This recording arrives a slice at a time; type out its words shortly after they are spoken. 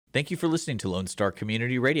Thank you for listening to Lone Star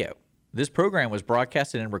Community Radio. This program was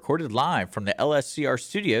broadcasted and recorded live from the LSCR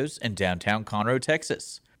studios in downtown Conroe,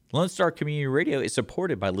 Texas. Lone Star Community Radio is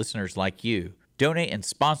supported by listeners like you. Donate and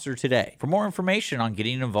sponsor today. For more information on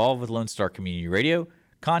getting involved with Lone Star Community Radio,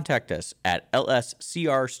 contact us at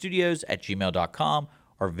lscrstudios@gmail.com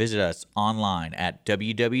or visit us online at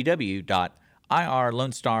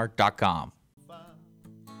www.irlonestar.com.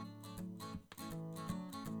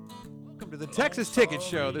 To the Texas Ticket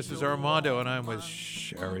Show. This is Armando, and I'm with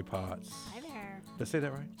Sherry Potts. Hi there. Did I say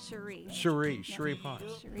that right? Cherie. Sherry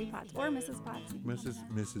Potts. Cherie Potts. Or Mrs. Potts.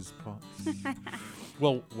 Mrs. Potts.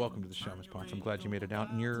 Well, welcome to the show, Ms. Potts. I'm glad you made it out,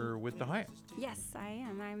 and you're with the Hyatt. Yes, I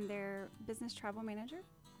am. I'm their business travel manager.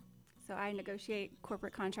 So I negotiate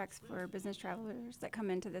corporate contracts for business travelers that come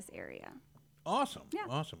into this area. Awesome. Yeah.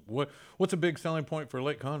 Awesome. What's a big selling point for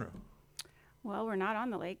Lake Conroe? Well, we're not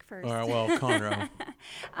on the lake first. All right, well, Conroe.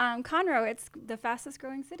 Conroe, it's the fastest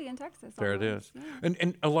growing city in Texas. There it is. Yeah.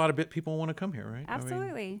 And a lot of people want to come here, right? Absolutely.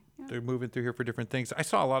 I mean, yeah. they're moving through here for different things. I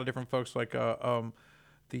saw a lot of different folks like what's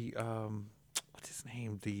his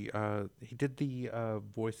name? He did the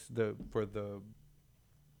voice for the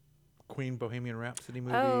Queen Bohemian Rhapsody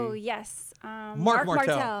movie. Oh, yes. Mark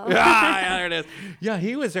Martell. Yeah, there it is. Yeah,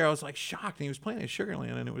 he was there. I was like shocked. And he was playing at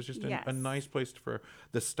Sugarland, and it was just a nice place for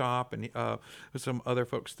the stop. And some other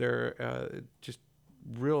folks there, just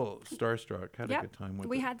real starstruck. Had a good time with it.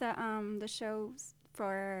 We had the shows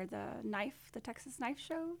for the Texas Knife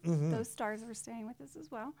Show. Mm-hmm. Those stars were staying with us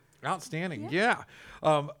as well. Outstanding. Yeah.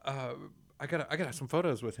 I got some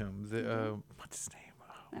photos with him. What's his name?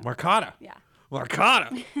 Marcata. Yeah.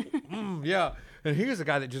 Marcata. Yeah. And he was the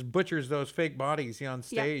guy that just butchers those fake bodies on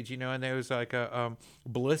stage, and there was like a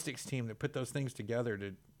ballistics team that put those things together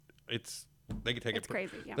they could take it's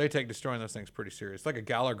crazy, yeah. They take destroying those things pretty serious. It's like a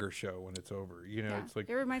Gallagher show when it's over. It's like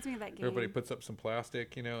it reminds me of that game. Everybody puts up some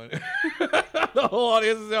plastic, and the whole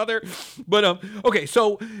audience is out there. But okay,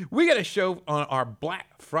 so we got a show on our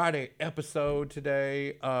Black Friday episode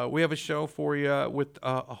today. We have a show for you with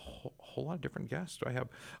a whole lot of different guests. I have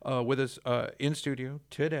with us in studio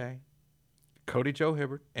today Cody Joe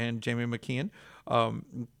Hibbert and Jamie McKeon.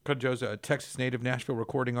 Cody Joe's a Texas native Nashville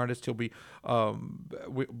recording artist. He'll be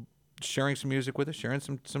sharing some music with us, sharing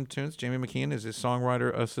some tunes. Jamie McKeon is his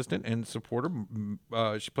songwriter assistant and supporter.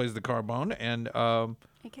 She plays the carbone and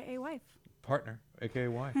AKA wife. Partner, aka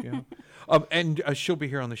wife, yeah. And she'll be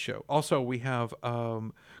here on the show. Also, we have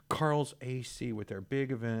Carl's AC with their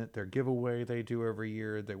big event, their giveaway they do every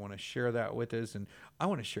year. They want to share that with us, and I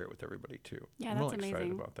want to share it with everybody too. Yeah, I'm that's really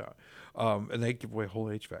amazing. excited about that. And they give away a whole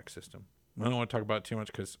HVAC system. I don't want to talk about it too much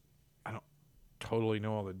because I don't totally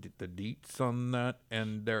know all the deets on that,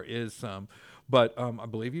 and there is some. But I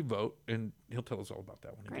believe you vote, and he'll tell us all about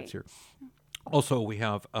that when he gets here. Also, we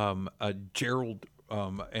have Gerald.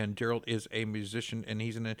 And Gerald is a musician, and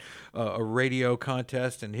he's in a radio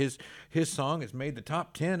contest, and his song has made the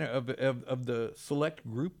top 10 of the select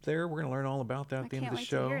group there. We're going to learn all about that at the end of the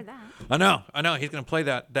show. I can't wait to hear that. I know. He's going to play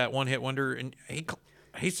that one-hit wonder, and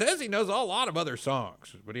he says he knows a lot of other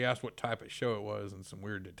songs, but he asked what type of show it was and some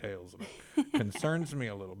weird details. That concerns me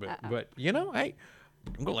a little bit. Uh-oh. But, hey, I'm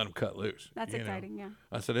going to let him cut loose. That's exciting, yeah.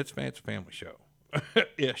 I said, it's a family show.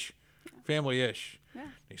 Ish. Family-ish. Yeah.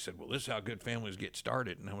 He said, well, this is how good families get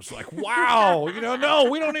started. And I was like, wow, no,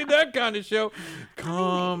 we don't need that kind of show.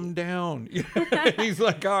 Calm down. He's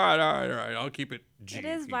like, all right. I'll keep it G. It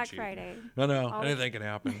is Black Friday. I know. Anything can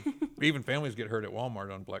happen. Even families get hurt at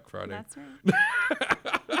Walmart on Black Friday. That's right.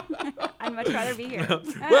 I'd much rather be here.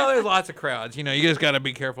 Well, there's lots of crowds. You just got to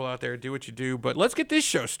be careful out there. Do what you do. But let's get this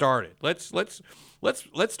show started. Let's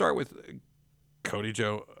start with Cody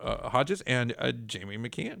Joe Hodges and Jamie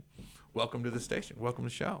McKeon. Welcome to the station. Welcome to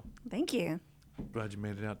the show. Thank you. Glad you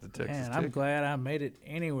made it out to Texas. Man, I'm glad I made it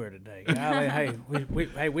anywhere today.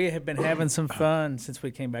 We have been having some fun since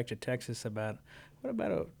we came back to Texas about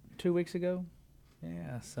 2 weeks ago.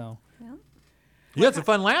 Yeah, so. Well, You had some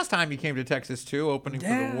fun last time you came to Texas too, opening for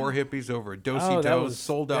the War Hippies over at Dos-y-Dos,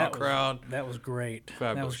 sold out crowd. That was great.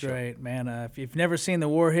 Fabulous that was show. great, man. If you've never seen the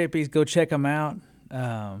War Hippies, go check them out.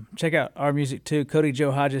 Check out our music too,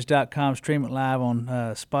 CodyJoeHodges.com. Stream it live on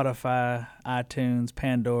Spotify, iTunes,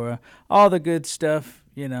 Pandora, all the good stuff.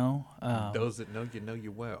 Those that know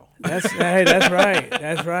you well. That's right. That's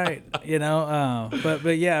right.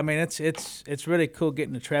 But yeah, I mean it's really cool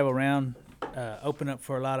getting to travel around, open up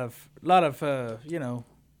for a lot of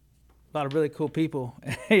really cool people,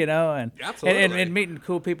 and Absolutely. and meeting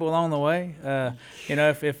cool people along the way.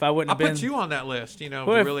 If I wouldn't I'll have been, put you on that list, the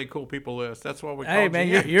really cool people list. That's what we call hey man,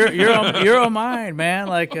 you. you're on mine, man.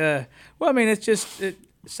 Like, well, I mean, it's just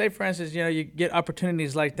say for instance, you get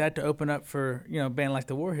opportunities like that to open up for a band like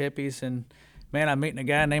the War Hippies, and man, I'm meeting a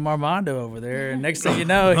guy named Armando over there, and next thing you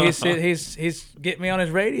know, he's getting me on his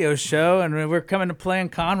radio show, and we're coming to play in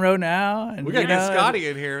Conroe now. And We got to get Scotty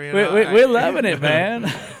in here. We're loving it,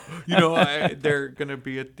 man. They're going to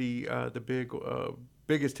be at the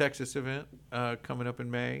biggest Texas event coming up in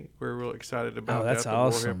May. We're real excited about that's that.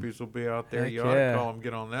 awesome. The War Hippies will be out there. Heck You ought yeah. to call them,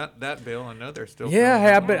 get on that bill. I know they're still.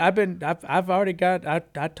 Yeah, coming hey, along. I've already got.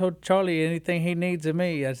 I told Charlie anything he needs of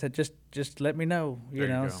me. I said just let me know. There you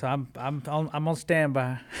go. So I'm on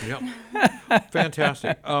standby. Yep.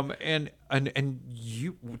 Fantastic. And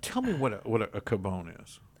you tell me what a cajon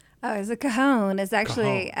is. Oh, it's a cajon. It's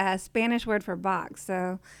actually a Spanish word for box.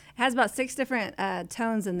 So it has about 6 different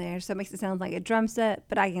tones in there. So it makes it sound like a drum set,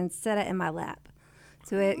 but I can set it in my lap.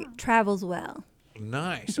 So it travels well.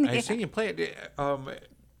 Nice. I seen you play it.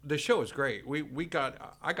 The show is great.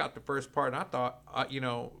 I got the first part, and I thought,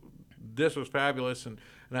 this was fabulous, and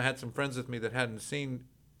I had some friends with me that hadn't seen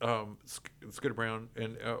Scooter Brown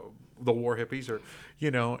and the War Hippies,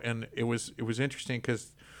 and it was interesting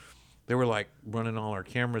because they were like running all our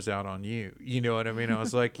cameras out on you. You know what I mean? I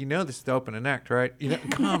was like, this is the opening act, right?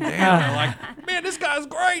 Calm down. They're like, man, this guy's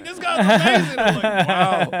great. This guy's amazing. I'm like,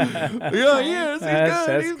 wow. Yeah,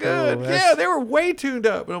 That's he's cool. good. Yeah, they were way tuned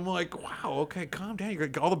up. And I'm like, wow, okay, calm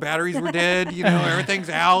down. All the batteries were dead. Everything's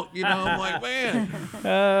out. I'm like, man.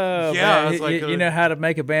 Oh, Yeah, man. it's like you know how to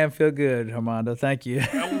make a band feel good, Armando. Thank you.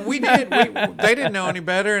 We did. They didn't know any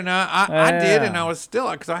better, and I did, Yeah. and I was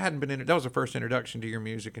still, because I hadn't been in. That was the first introduction to your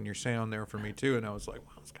music and your sound there for me too, and I was like,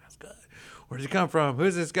 wow, this guy's good. Where does he come from?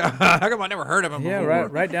 Who's this guy? How come I never heard of him Yeah, before?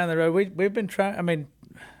 right down the road. We've been trying. I mean,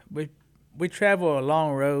 we travel a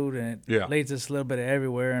long road, and it leads us a little bit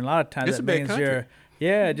everywhere. And a lot of times It's a that big means country.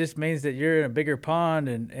 it just means that you're in a bigger pond.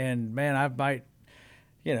 And man, I might,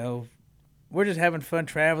 we're just having fun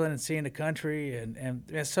traveling and seeing the country. And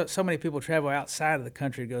so many people travel outside of the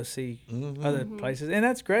country to go see other places, and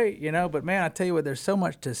that's great, But man, I tell you what, there's so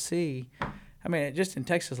much to see. I mean, just in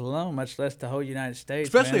Texas alone, much less the whole United States.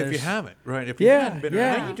 Especially man, if you there's- haven't, right? If you Yeah, hadn't been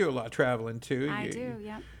yeah. around, you do a lot of traveling too. I do,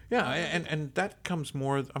 yep. Yeah, and that comes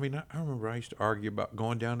more. I mean, I remember I used to argue about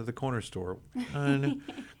going down to the corner store and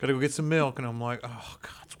gotta go get some milk, and I'm like, oh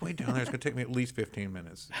God, it's way down there. It's gonna take me at least 15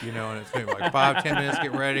 minutes, and it's gonna be like 5-10 minutes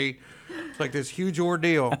get ready. It's like this huge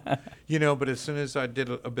ordeal, But as soon as I did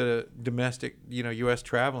a bit of domestic, U.S.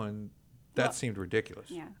 traveling, that seemed ridiculous.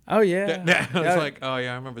 Yeah. Oh yeah. I was Yeah. like, oh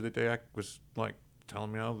yeah, I remember the day I was like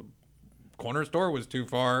telling me how the corner store was too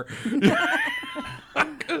far.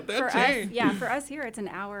 For us here, it's an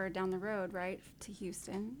hour down the road, right, to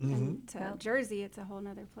Houston. And to Jersey, it's a whole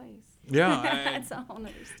nother place. Yeah. It's a whole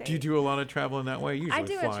nother state. Do you do a lot of traveling that way? Usually I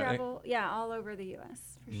do fly. travel, all over the U.S.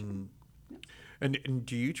 for sure. And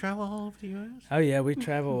do you travel all over the U.S.? Oh yeah, we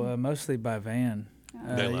travel mostly by van.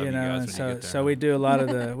 They love you guys when and you so get there, so huh? we do a lot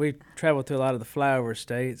of we travel through a lot of the flyover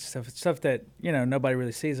states, stuff that nobody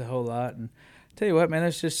really sees a whole lot. And tell you what, man,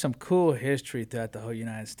 there's just some cool history throughout the whole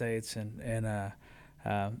United States, and I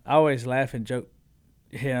always laugh and joke,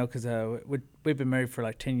 because we've been married for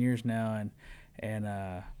like 10 years now, and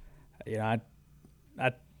I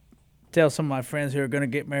tell some of my friends who are going to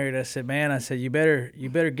get married, I said, you better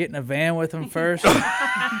get in a van with them first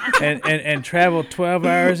and travel 12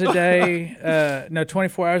 hours a day,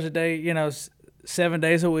 24 hours a day, 7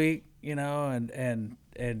 days a week, and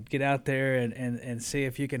get out there and see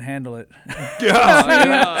if you can handle it.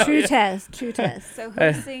 True test. True test. So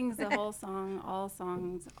who sings the whole song, all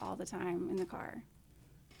songs, all the time in the car?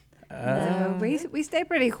 No, we stay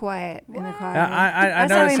pretty quiet in the car. I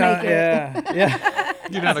That's how noticed we make it. yeah.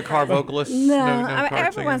 You're not a car vocalist? No, car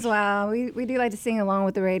every singers? once in a while we do like to sing along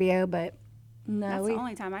with the radio, but no, That's the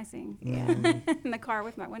only time I sing. yeah. In the car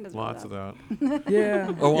with my windows rolled Lots of up. that. Yeah.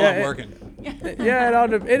 Or while yeah, I'm working.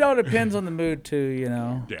 it all depends on the mood too,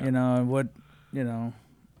 Yeah. and what,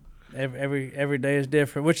 every day is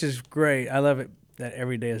different, which is great. I love it that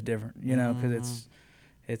every day is different, because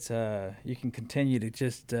it's you can continue to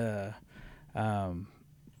just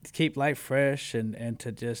keep life fresh and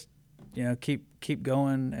to just keep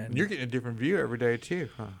going, and You're getting a different view every day too,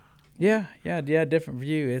 huh? yeah, different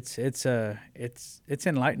view. It's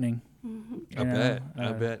enlightening. I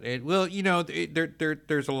bet.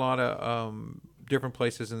 There's a lot of different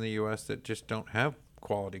places in the U.S. that just don't have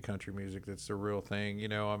quality country music. That's the real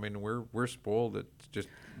thing. I mean, we're spoiled. It's just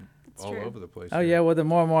all true. over the place. Oh here. yeah, well the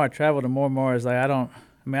more and more I travel, the more and more it's like I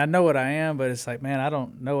know what I am, but it's like, man, I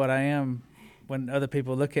don't know what I am when other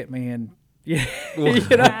people look at me and Yeah, Well,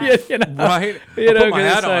 you know, right? you I know, put my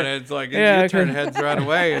 'cause hat it's on like- it. It's like yeah, you turn 'cause- heads right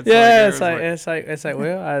away. It's yeah, like, it's like,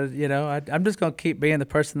 well, I'm just gonna keep being the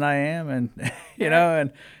person I am, and you know,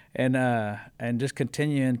 and just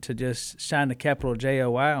continuing to just shine the capital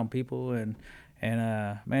JOY on people, and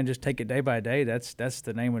man, just take it day by day. That's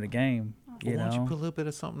the name of the game. You why don't you know. put a little bit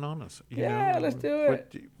of something on us? Yeah, let's do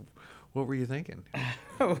it. What were you thinking?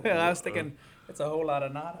 Well, I was thinking it's a whole lot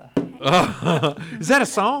of nada. Is that a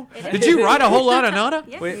song? Did you write a whole lot of nada?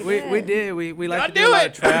 Yes, We did. We like Gotta to do do a lot it.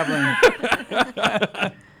 of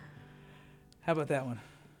traveling. How about that one?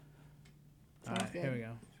 All right, here we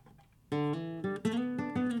go.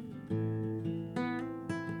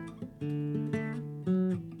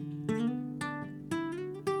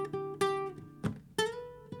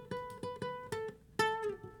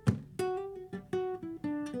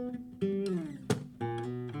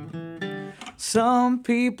 Some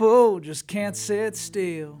people just can't sit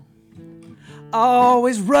still,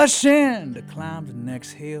 always rushing to climb the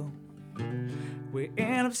next hill. We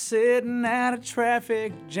end up sitting at a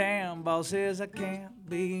traffic jam. Boss says I can't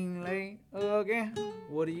be late again.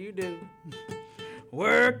 What do?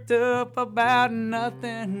 Worked up about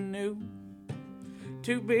nothing new.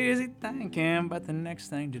 Too busy thinking about the next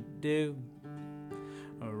thing to do.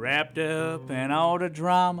 Wrapped up in all the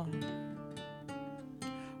drama,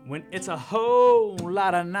 when it's a whole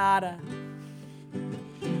lot of nada.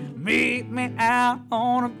 Meet me out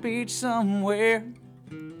on a beach somewhere.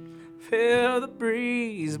 Feel the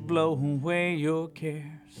breeze blow away your cares.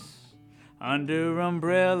 Under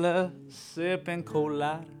umbrella, sipping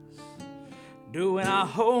coladas, doing a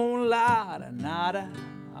whole lot of nada.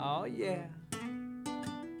 Oh yeah.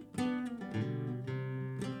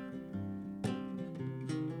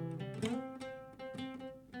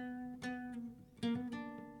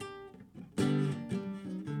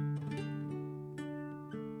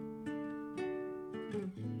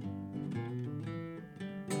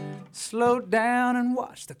 Slow down and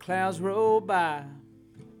watch the clouds roll by.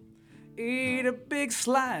 Eat a big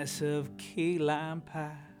slice of key lime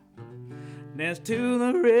pie. Dance to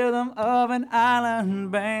the rhythm of an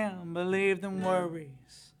island band. Believe them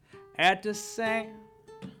worries at the sound.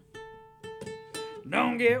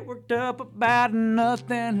 Don't get worked up about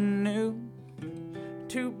nothing new.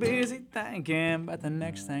 Too busy thinking about the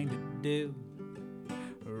next thing to do.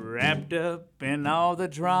 Wrapped up in all the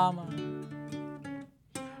drama,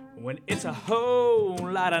 when it's a whole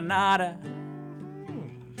lot of nada.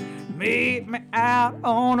 Meet me out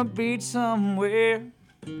on a beach somewhere.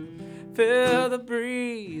 Feel the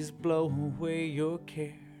breeze blow away your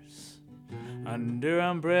cares. Under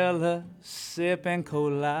umbrella, sipping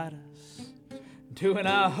coladas, doing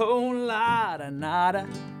a whole lot of nada.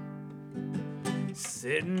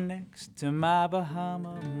 Sitting next to my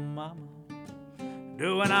Bahama mama,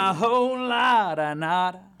 doing a whole lot of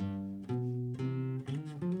nada.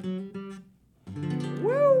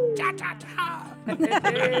 Woo! Cha cha cha!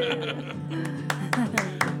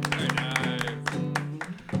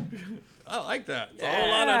 I like that. It's a whole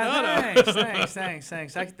lot of nada. Thanks.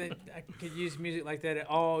 I could use music like that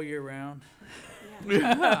all year round.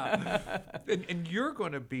 And you're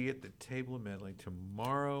going to be at the Table of Medley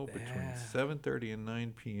tomorrow between 7:30 and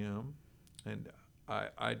 9 p.m. And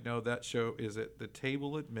I know that show is at the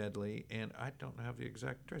Table at Medley, and I don't have the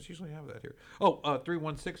exact address. Usually I have that here.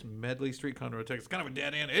 316 Medley Street, Conroe, Texas. Kind of a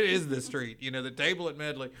dead end. It is the street, the Table at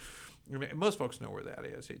Medley. I mean, most folks know where that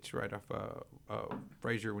is. It's right off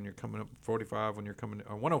Frazier when you're coming up 45, when you're coming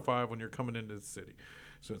 105 when you're coming into the city.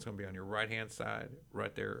 So it's going to be on your right-hand side,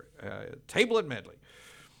 right there. Table at Medley.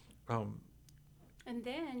 And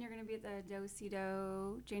then you're going to be at the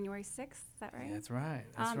Do January 6th. Is that right? That's right.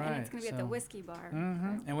 That's right. And it's going to be at the Whiskey Bar.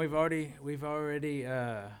 Mm-hmm. And we've already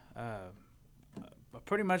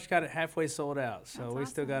pretty much got it halfway sold out. So That's we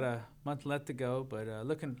still got a month left to go. But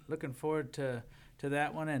looking forward to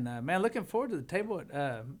that one. And man, looking forward to the Table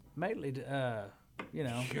at Medley.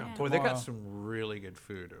 Yeah, boy, tomorrow. they got some really good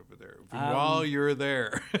food over there. While you're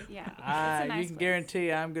there, Yeah. It's a nice you can place.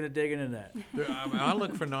 guarantee I'm gonna dig into that. I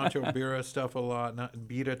look for Nacho Birra stuff a lot, not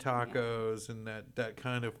Beta tacos and that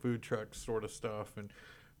kind of food truck sort of stuff. And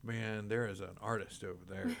man, there is an artist over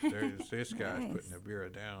there. This guy's Nice. putting a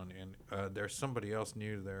birra down, and there's somebody else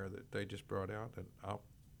new there that they just brought out, and I'll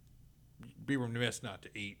be remiss not to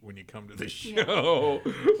eat when you come to the show.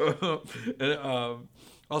 And,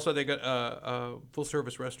 also, they got a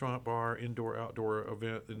full-service restaurant, bar, indoor, outdoor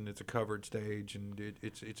event, and it's a covered stage, and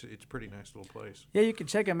it's a pretty nice little place. Yeah, you can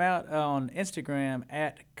check them out on Instagram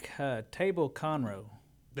at Table Conroe.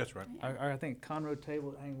 That's right. Or I think Conroe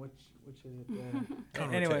Table. Hang, which is it?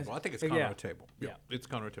 Conroe anyways, Table. I think it's yeah. Conroe Table. Yeah. It's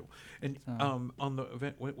Conroe Table. And So- on the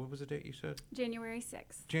event, what was the date you said? January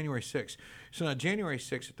 6th. January 6th. So now January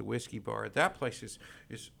 6th at the Whiskey Bar. That place is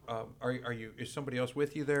is somebody else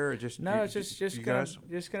with you there, or just No, you, it's just you gonna guys?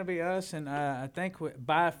 just gonna be us, and I think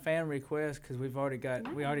by fan request, because we've already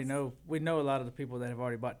got we already Nice. know a lot of the people that have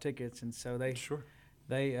already bought tickets, and so Sure.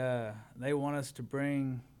 they want us to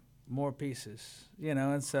bring more pieces,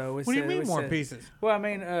 and so we What do you said- mean we more said- pieces? Well, I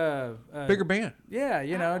mean, Bigger band. Yeah,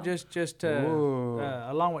 Oh. just Whoa.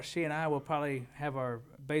 along with she and I will probably have our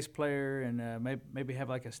bass player and maybe have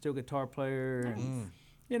like a steel guitar player, and,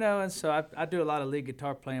 and so I do a lot of lead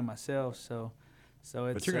guitar playing myself, so it's.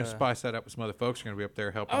 But you're going to spice that up with some other folks. You're going to be up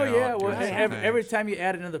there helping Oh out. yeah, doing well, some every things. time you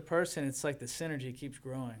add another person, it's like the synergy keeps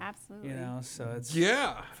growing. Absolutely. So it's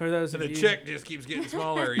Yeah. for those And of the you. check just keeps getting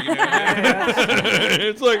smaller.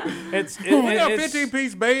 It's like It's we got a it's,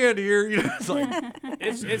 15-piece band here. It's like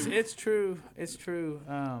it's true. It's true.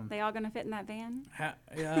 They all going to fit in that van?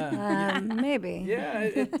 Maybe. Yeah,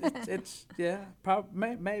 it's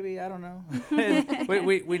maybe I don't know.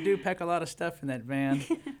 we do pack a lot of stuff in that van,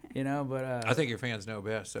 but I think your fans know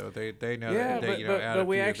best, so they know yeah, that they, but add but a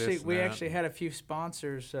we few of actually this and we that. actually had a few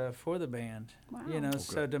sponsors for the band, Wow.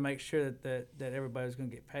 so to make sure that everybody's going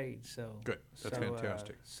to get paid. So Good. That's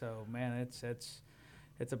fantastic. So man,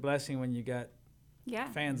 it's a blessing when you got Yeah.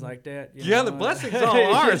 fans like that. Yeah, the blessing's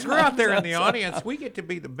all ours. We're out there in the audience. We get to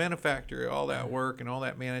be the benefactor of all that work and all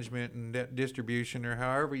that management and that distribution, or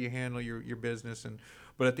however you handle your business.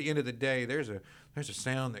 But at the end of the day, there's a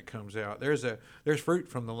sound that comes out. There's fruit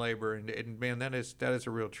from the labor, and man, that is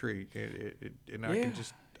a real treat. And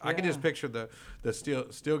I can just picture the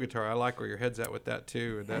steel guitar. I like where your head's at with that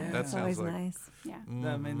too. That Yeah. that It's sounds always like nice. Yeah.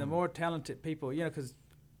 I mean, the more talented people, because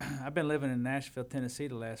I've been living in Nashville, Tennessee,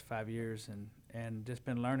 the last 5 years, and just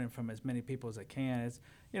been learning from as many people as I can.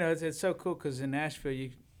 It's so cool because in Nashville,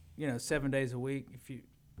 you 7 days a week. If you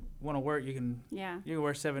want to work, you can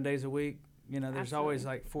work 7 days a week. There's always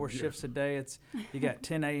Absolutely. like 4 shifts a day. You got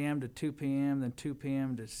 10 a.m. to 2 p.m., then 2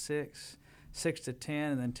 p.m. to 6, 6 to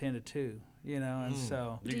 10, and then 10 to 2. And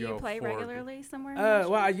so. Do you go play for it. regularly somewhere? in Well,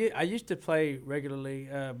 Nashville? I used to play regularly.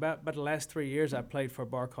 About the last 3 years, I played for a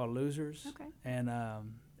bar called Losers. Okay.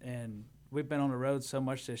 And we've been on the road so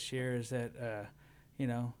much this year is that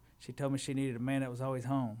she told me she needed a man that was always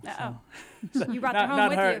home. Uh-oh. So, You brought her home not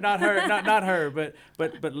with her, you. not her,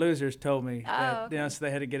 but Losers told me that okay. so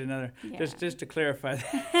they had to get another. Yeah. Just to clarify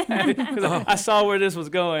that, because I saw where this was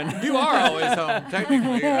going. you are always home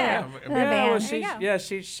technically. Yeah. Yeah, well, There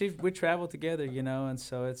you she we travel together, and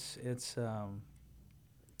so it's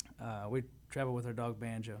we travel with our dog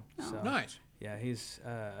Banjo. So Nice. yeah, he's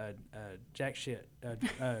Jack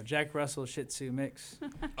Jack Russell Shih Tzu mix.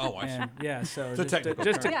 Oh, I see. And yeah, so It's a technical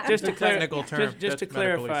term. just to Technical term. just to that's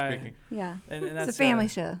medically clarify, speaking. Yeah. and It's that's a family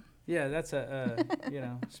show. Yeah, that's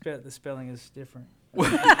the spelling is different.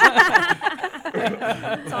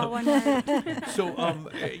 It's all one word. So,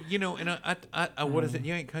 and I what is it?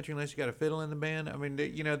 You ain't country unless you got a fiddle in the band. I mean,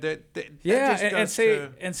 that Yeah, just and goes see,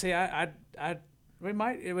 to- and see, we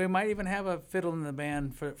might even have a fiddle in the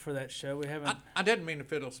band for that show. We haven't. I didn't mean to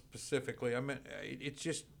fiddle specifically. I meant it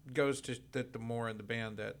just goes to that the more in the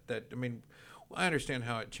band that I mean, I understand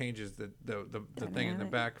how it changes the thing in the Dynamic,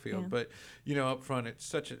 backfield, yeah. but up front it's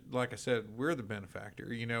such a, like I said, we're the benefactor.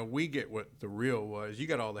 We get what the real was. You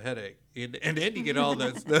got all the headache, and then you get all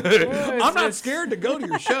the. I'm not scared to go to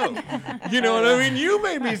your show. You know what I mean? You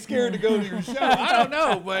may be scared to go to your show. I don't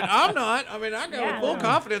know, but I'm not. I mean, I got Yeah. full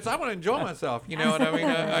confidence. I want to enjoy myself. You know what I mean?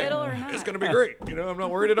 Fiddle or not. It's going to be great. I'm not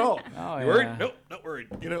worried at all. Oh, You worried? yeah. Nope, not worried.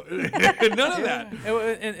 None of that.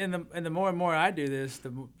 And the more and more I do this,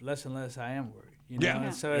 the less and less I am worried. Yeah.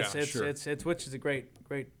 And so Yeah, sure. it's which is a great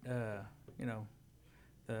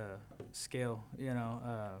skill.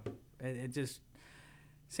 It just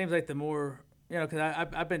seems like the more because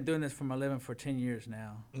I've been doing this for my living for 10 years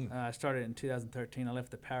now. I started in 2013. I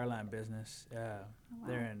left the power line business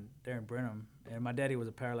there in Brenham, and my daddy was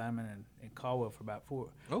a power lineman in Caldwell for about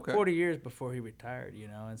 40 years before he retired.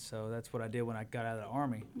 And so that's what I did when I got out of the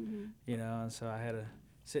Army. And so I had to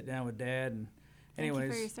sit down with Dad and. Thank Anyways,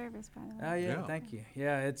 you for your service, by the way. oh yeah, Yeah. thank you.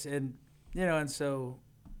 Yeah, and so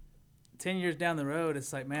 10 years down the road,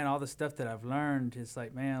 it's like, man, all the stuff that I've learned, it's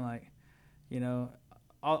like, man,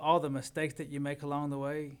 all the mistakes that you make along the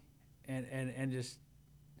way, and just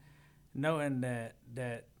knowing that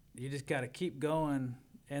you just got to keep going,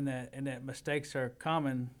 and that mistakes are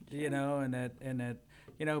common, and that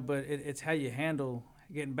but it's how you handle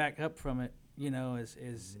getting back up from it,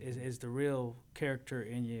 is the real character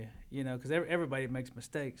in you, because everybody makes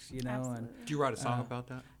mistakes, and Absolutely. Did you write a song about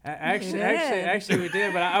that? actually we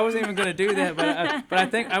did, but I wasn't even going to do that, but I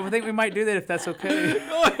think we might do that if that's okay.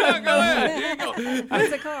 Go ahead. Here you go.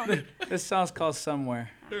 What's it called? This song's called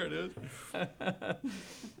Somewhere. There it is.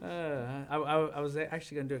 I was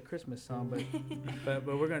actually going to do a Christmas song, but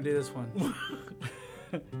we're going to do this one.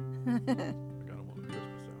 I got him on the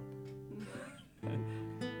Christmas album.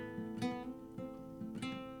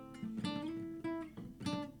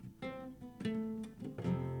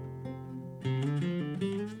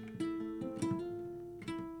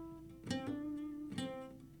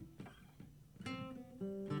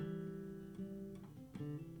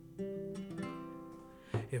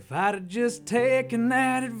 If I'd have just taken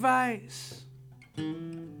that advice I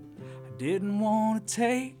didn't want to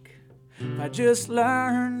take, if I just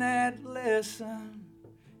learned that lesson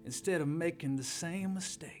instead of making the same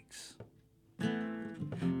mistakes,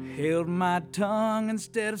 held my tongue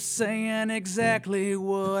instead of saying exactly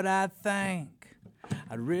what I think,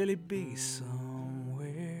 I'd really be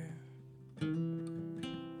somewhere.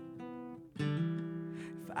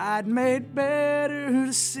 If I'd made better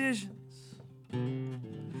decisions,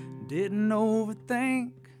 didn't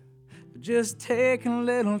overthink, but just taking a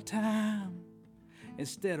little time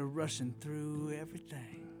instead of rushing through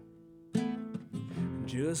everything.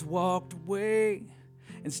 Just walked away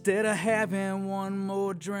instead of having one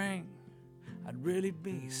more drink, I'd really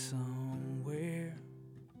be somewhere.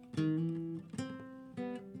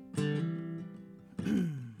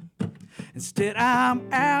 Instead, I'm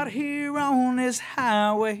out here on this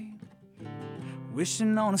highway,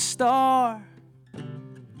 wishing on a star,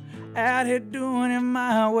 out here doing it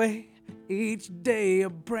my way, each day a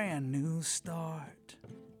brand new start.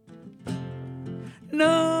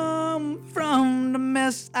 Numb from the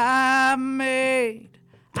mess I made,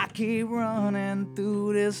 I keep running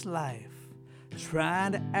through this life,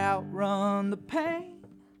 trying to outrun the pain.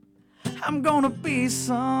 I'm gonna be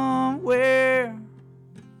somewhere.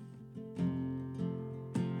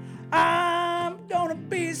 I'm gonna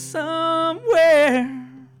be somewhere.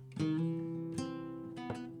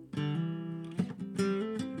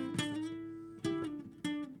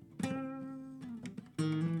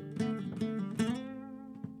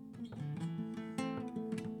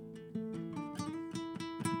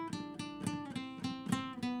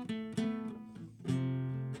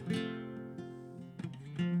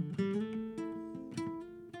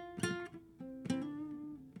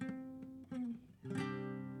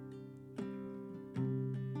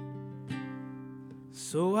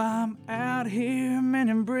 So I'm out here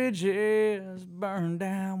mending bridges burned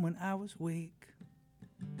down when I was weak,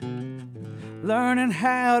 learning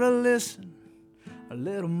how to listen a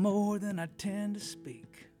little more than I tend to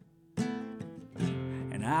speak.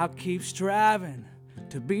 And I'll keep striving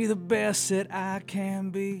to be the best that I can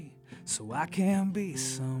be, so I can be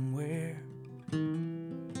somewhere.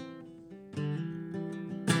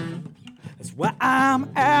 That's why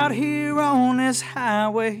I'm out here on this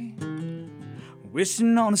highway,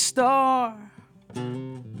 wishing on a star,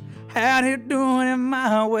 out here doing it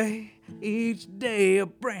my way, each day a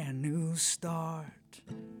brand new start.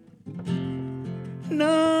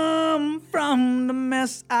 Numb from the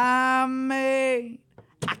mess I made,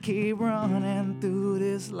 I keep running through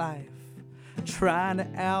this life, trying to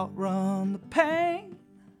outrun the pain.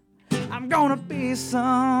 I'm gonna be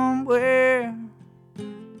somewhere.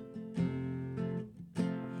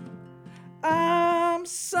 I'm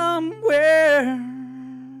somewhere.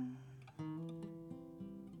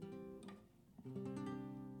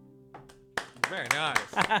 Very nice.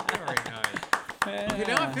 Very nice. You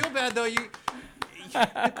know, I feel bad though.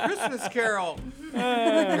 The Christmas Carol.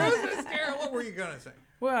 The Christmas Carol. What were you gonna say?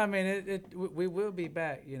 Well, I mean, we will be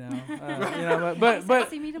back, but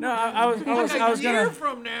See me no, tomorrow. I was a year gonna.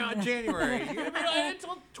 from now, January.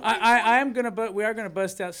 Until I am gonna, we are gonna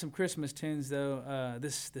bust out some Christmas tunes though.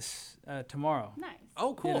 This tomorrow. Nice.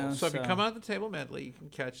 Oh, cool. So if you so- come out the table medley, you can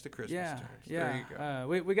catch the Christmas tunes. There you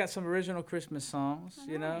go. We got some original Christmas songs,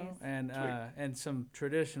 Nice. and some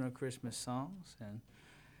traditional Christmas songs, and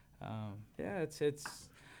it's.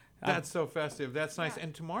 That's so festive. That's nice. Yeah.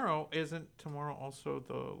 And isn't tomorrow also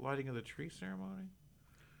the lighting of the tree ceremony?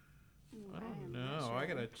 I don't know. I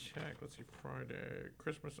gotta check. Let's see. Friday,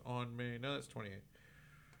 Christmas on May. No, that's 28th.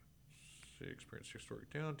 See, experience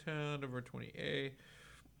historic downtown, November 28th.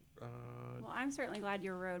 Well, I'm certainly glad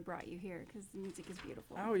your road brought you here because the music is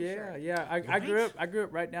beautiful. Oh for yeah, sure. yeah. I grew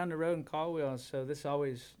up right down the road in Caldwell, so this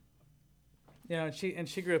always, and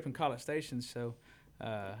she grew up in College Station, so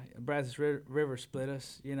Brazos River split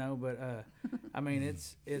us, but I mean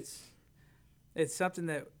it's something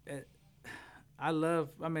that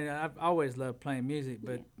I mean, I've always loved playing music,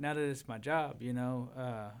 but now that it's my job,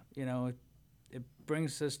 it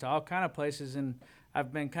brings us to all kind of places, and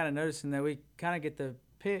I've been kind of noticing that we kind of get to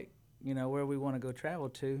pick, where we want to go travel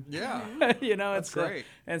to. Yeah. That's That's great.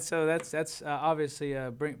 And so that's obviously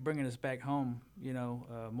bringing us back home.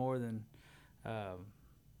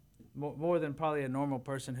 More than probably a normal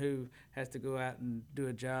person who has to go out and do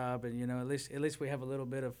a job, and at least we have a little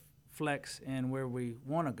bit of flex in where we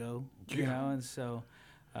want to go. And so.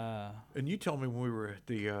 And you told me when we were at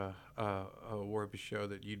the Warpy show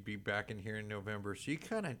that you'd be back in here in November, so you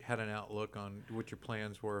kind of had an outlook on what your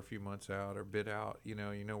plans were a few months out or bit out. You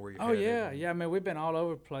know where you're headed. Yeah. I mean, we've been all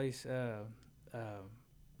over the place.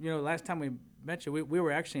 Last time we met you, we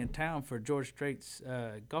were actually in town for George Strait's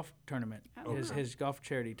golf tournament, his golf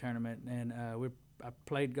charity tournament, and I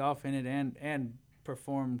played golf in it and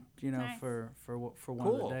performed, Nice. for one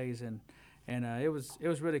of the days, and it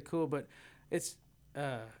was really cool. But it's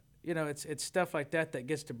it's stuff like that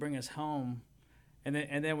gets to bring us home, and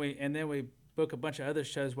then we book a bunch of other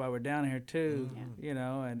shows while we're down here too,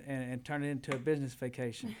 and turn it into a business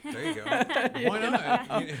vacation. There you go. Why not?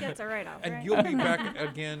 That's a write-off, And right? you'll be back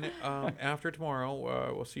again after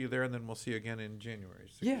tomorrow. We'll see you there, and then we'll see you again in January.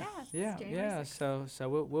 Yes, January 6th. So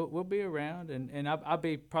we'll be around, and I'll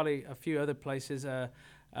be probably a few other places.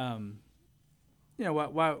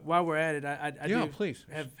 While we're at it, I Yeah, do please.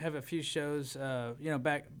 have a few shows.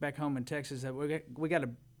 Back home in Texas. We got a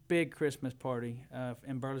big Christmas party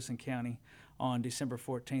in Burleson County on December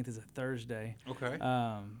 14th. Is a Thursday. Okay.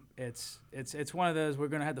 It's one of those. We're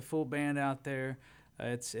gonna have the full band out there.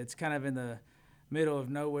 It's kind of in the middle of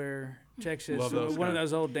nowhere, Texas. Love those one of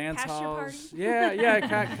guys. those old dance Pasture halls. party? Yeah,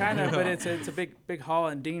 kind of. But it's a big hall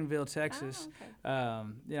in Deanville, Texas. Oh,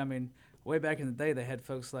 okay. I mean, way back in the day, they had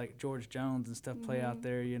folks like George Jones and stuff play out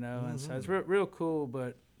there, and so it's real cool.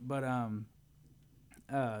 But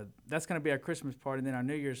that's going to be our Christmas party, and then our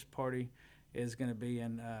New Year's party is going to be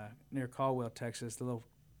in near Caldwell, Texas, the little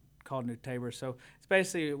called New Tabor. So it's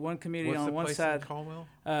basically one community What's on the one place side. in Caldwell?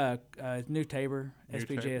 New Tabor, New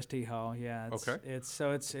SBJST Hall. Yeah. Okay.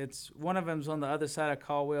 It's one of them's on the other side of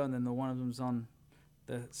Caldwell, and then the one of them's on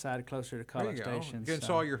the side closer to There College you go. Station. Again,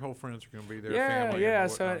 so all your whole friends are going to be there. Yeah, family yeah.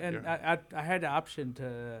 And So whatnot, and yeah. I had the option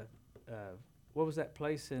to what was that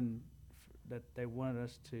place that they wanted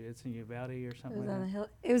us to? It's in Uvalde or It something. was like on the that. hill.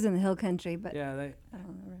 It was in the hill country, but Yeah, I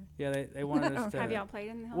don't remember. they wanted us to. Have y'all played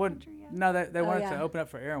in the Hill What- Country yet? No, they wanted yeah. to open up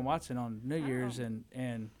for Aaron Watson on New Year's, and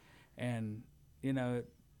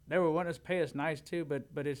they were wanting us to pay us nice too,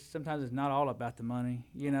 but it's sometimes it's not all about the money,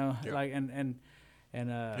 Yeah. like and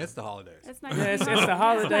It's the holidays. It's nice. yeah, it's the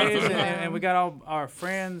holidays, and we got all our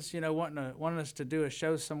friends, wanting us to do a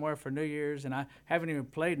show somewhere for New Year's, and I haven't even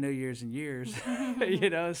played New Year's in years,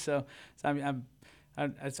 So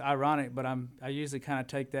it's ironic, but I usually kind of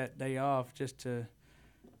take that day off just to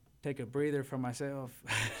take a breather for myself,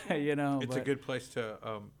 It's a but- good place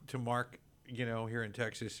to mark, here in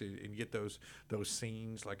Texas and get those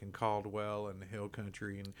scenes like in Caldwell and the Hill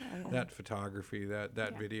Country and that photography, that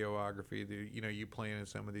videography. You playing in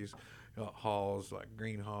some of these halls like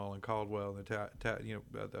Green Hall and Caldwell and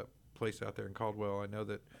the place out there in Caldwell. I know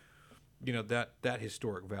that that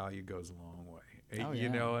historic value goes a long way. Oh, You yeah.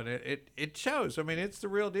 know, and it shows. I mean, it's the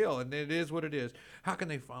real deal, and it is what it is. How can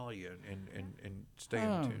they follow you and stay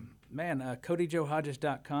in tune? Man,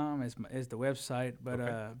 CodyJoeHodges.com is the website, but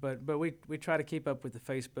Okay. but we try to keep up with the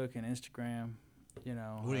Facebook and Instagram.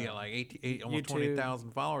 What do you got, like almost YouTube.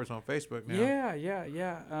 20,000 followers on Facebook now? Yeah.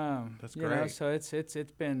 That's you know, great. so it's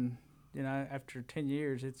been, after 10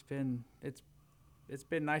 years, it's been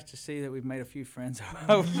nice to see that we've made a few friends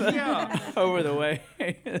over the way.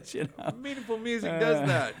 Meaningful music does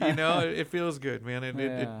that. It feels good, man. And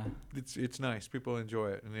Yeah. it's nice. People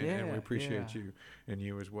enjoy it, and Yeah, we appreciate yeah. you and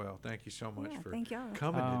you as well. Thank you so much Yeah, for thank y'all.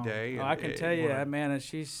 coming today. I can tell you, man,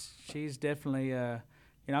 she's definitely. I'm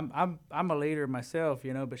a leader myself,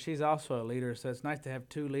 but she's also a leader. So it's nice to have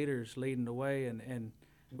two leaders leading the way, and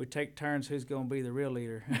we take turns who's going to be the real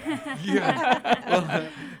leader. Yeah. Well,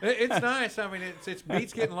 it's nice. I mean, it's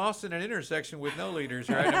beats getting lost in an intersection with no leaders,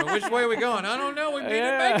 right? I mean, which way are we going? I don't know. We need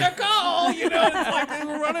to make a call. It's like they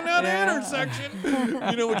were running out of the intersection.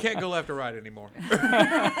 We can't go left or right anymore.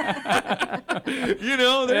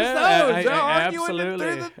 There's those arguing through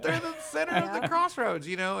the center of the crossroads,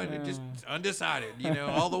 and it just undecided,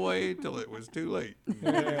 all the way till it was too late.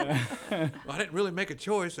 Well, I didn't really make a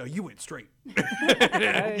choice, so you went straight.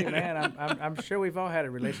 Hey, man, I'm sure we've all had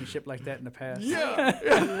a relationship like that in the past.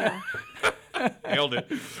 Yeah. Nailed it.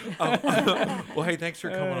 Well, hey, thanks for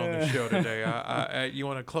coming on the show today. You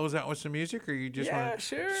want to close out with some music, or you just want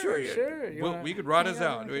to? Sure. We could ride us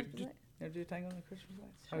out. You do Tango in the Christmas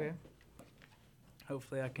Lights? Okay.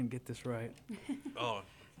 Hopefully I can get this right. Oh,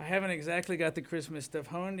 I haven't exactly got the Christmas stuff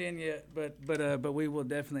honed in yet, but we will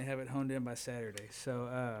definitely have it honed in by Saturday.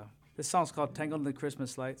 So this song's called "Tangled in the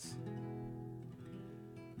Christmas Lights."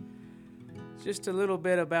 It's just a little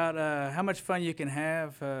bit about how much fun you can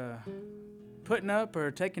have putting up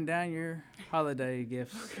or taking down your holiday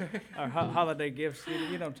gifts. Or holiday gifts. You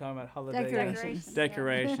know what I'm talking about? Holiday Decorations.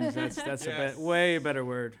 Decorations. That's Yes. way better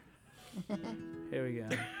word. Here we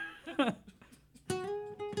go.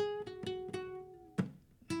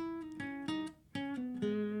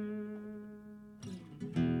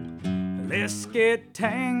 Let's get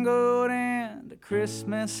tangled in the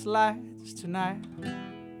Christmas lights tonight.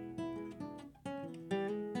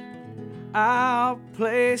 I'll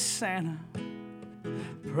play Santa,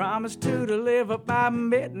 promise to deliver by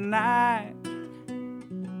midnight.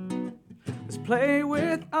 Let's play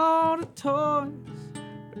with all the toys,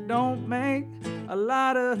 but don't make a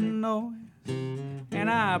lot of noise. And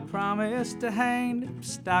I promise to hang the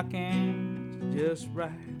stockings just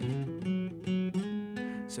right.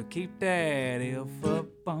 So keep that elf up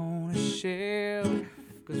on a shelf,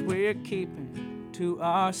 'cause we're keeping to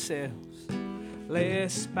ourselves.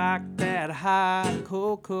 Let's spike that hot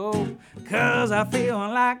cocoa, 'cause I feel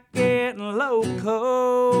like getting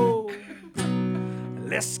loco.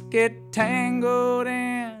 Let's get tangled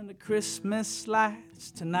in the Christmas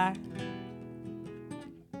lights tonight.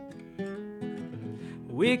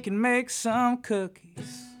 We can make some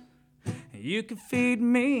cookies, and you can feed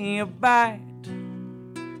me a bite.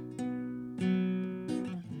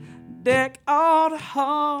 Deck all the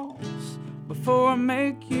halls before I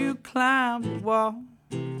make you climb the wall.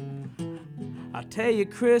 I'll tell you a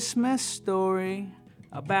Christmas story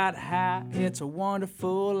about how it's a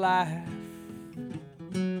wonderful life.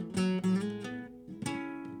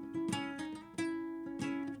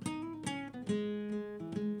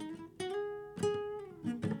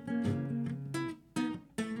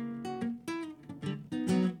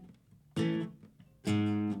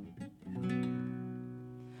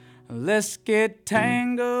 Let's get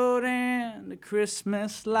tangled in the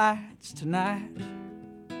Christmas lights tonight.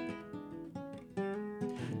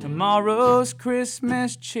 Tomorrow's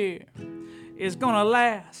Christmas cheer is gonna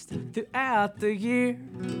last throughout the year.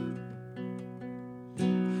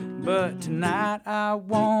 But tonight I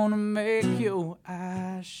wanna make your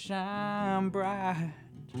eyes shine bright.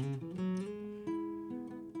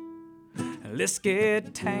 Let's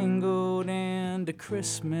get tangled in the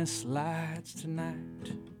Christmas lights tonight.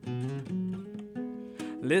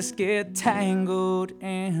 Let's get tangled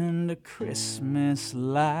in the Christmas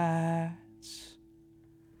lights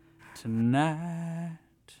tonight.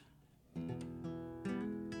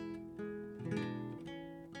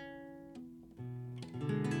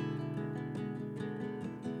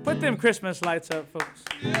 Put them Christmas lights up, folks.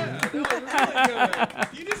 yeah, that was really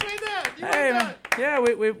good. You just made that. You Hey, made man. that. Yeah,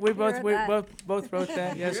 we wrote that. both wrote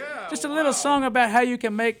that. Yes, Yeah, just a little song about how you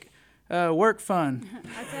can make work fun.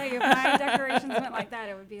 I tell you, if my decorations went like that,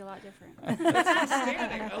 it would be a lot different.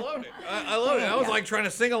 Outstanding. I loved it. I loved it. I was like trying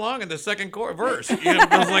to sing along in the second verse. You know,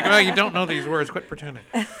 I was like, oh, you don't know these words. Quit pretending.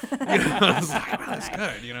 You know, I was like, wow, that's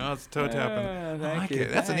good. You know, it's toe tapping. I Thank like you,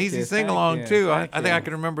 it. That's an thank easy you, sing thank along you, too. I thank think I you.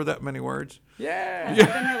 can remember that many words. Yeah. Has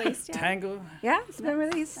it been released yet? Tangle. Yeah, it's been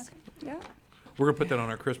released. Yeah. We're gonna put that on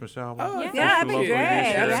our Christmas album. Oh, Yeah. Yeah, that'd be Locally great.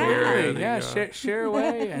 share Yeah. here, Yeah, the, share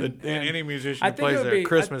away. And any musician I who think it plays would a be-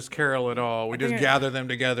 Christmas carol at all, we just think it- gather them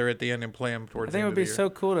together at the end and play them I towards think it the would end be of the year. so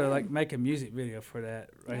cool to like make a music video for that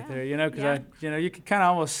right Yeah. there. You know, because Yeah. you can kind of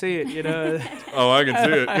almost see it. You know. Oh, I can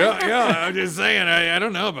see it. Yeah. I'm just saying. I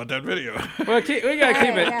don't know about that video. Well, we gotta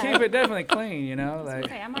Yeah. keep it definitely clean. You know, like.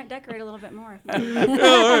 Okay, I might decorate a little bit more.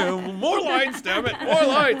 More lights, damn it. More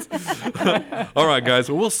lights. All right, guys.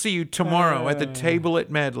 Well, we'll see you tomorrow at the table at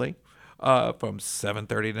Medley from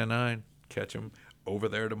 7:30 to 9. Catch them over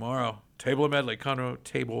there tomorrow. Table at Medley. Conroe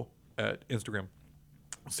Table at Instagram.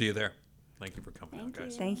 See you there. Thank you for coming out, Thank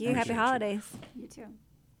guys. you. Thank you. Appreciate Happy holidays. You too.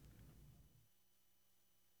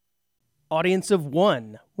 Audience of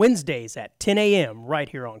One, Wednesdays at 10 a.m. right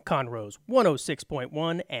here on Conroe's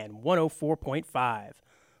 106.1 and 104.5.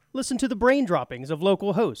 Listen to the brain droppings of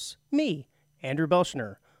local hosts, me, Andrew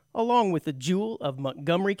Belshner, along with the jewel of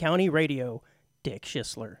Montgomery County radio, Dick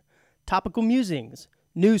Schisler. Topical musings,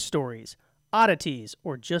 news stories, oddities,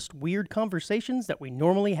 or just weird conversations that we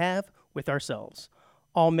normally have with ourselves,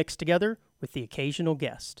 all mixed together with the occasional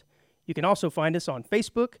guest. You can also find us on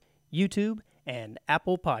Facebook, YouTube, and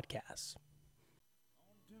Apple Podcasts.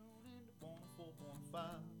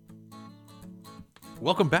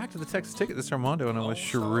 Welcome back to the Texas Ticket. This is Armando, and I'm with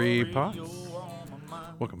Cherie Potts.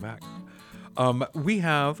 Welcome back. We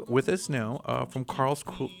have with us now from Carl's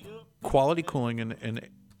Quality Cooling and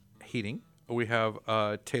Heating. We have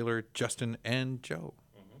Taylor, Justin, and Joe,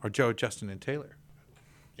 or Joe, Justin, and Taylor.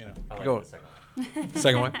 You know, go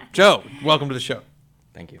second one. Joe, welcome to the show.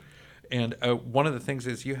 Thank you. And one of the things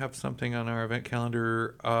is you have something on our event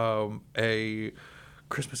calendar, a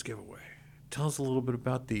Christmas giveaway. Tell us a little bit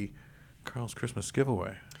about the Carl's Christmas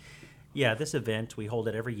giveaway. Yeah, this event, we hold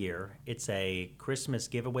it every year. It's a Christmas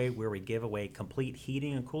giveaway where we give away complete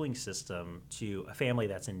heating and cooling system to a family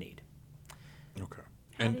that's in need. Okay.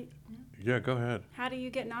 How And do- yeah, go ahead. How do you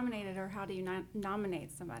get nominated, or how do you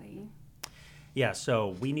nominate somebody? Yeah, so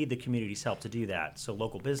we need the community's help to do that. So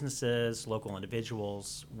local businesses, local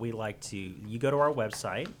individuals, you go to our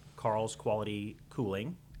website, Carl's Quality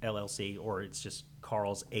Cooling, LLC, or it's just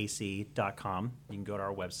carlsac.com. You can go to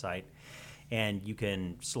our website and you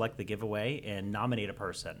can select the giveaway and nominate a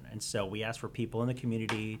person. And so we ask for people in the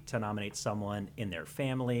community to nominate someone in their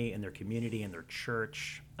family, in their community, in their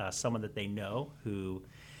church, someone that they know who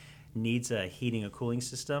needs a heating and cooling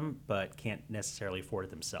system but can't necessarily afford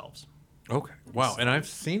it themselves. Okay. Wow. And I've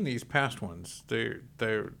seen these past ones. They're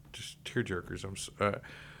just tearjerkers.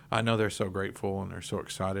 I know they're so grateful and they're so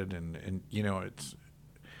excited, and you know it's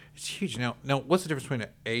huge. Now what's the difference between an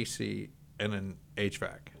AC and an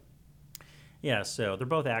HVAC? Yeah, so they're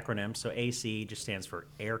both acronyms. So AC just stands for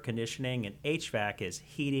air conditioning, and HVAC is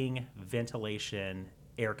heating, ventilation,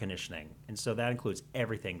 air conditioning. And so that includes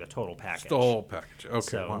everything, the total package. It's the whole package. Okay.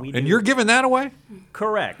 So Wow. we And do- you're giving that away?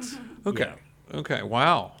 Correct. Okay. Yeah. Okay.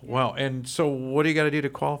 Wow. Wow. And so what do you got to do to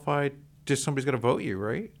qualify? Just somebody's got to vote you,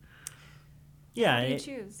 right? Yeah. How do you it-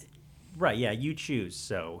 choose? Right, yeah, you choose.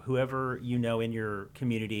 So whoever you know in your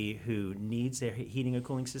community who needs a heating and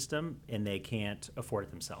cooling system and they can't afford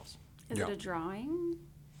it themselves. Is Yeah. it a drawing?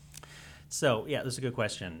 So, yeah, that's a good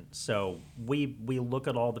question. So we look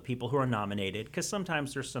at all the people who are nominated because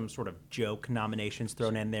sometimes there's some sort of joke nominations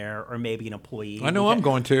thrown in there, or maybe an employee. I know We've I'm had-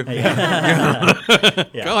 going to.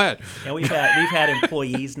 Yeah. Go ahead. And we've had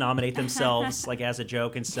employees nominate themselves like as a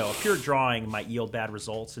joke, and so a pure drawing might yield bad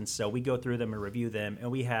results. And so we go through them and review them, and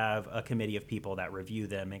we have a committee of people that review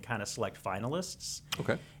them and kind of select finalists.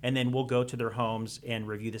 Okay. And then we'll go to their homes and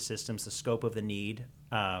review the systems, the scope of the need.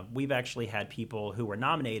 We've actually had people who were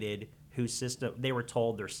nominated whose system, they were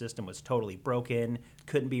told their system was totally broken,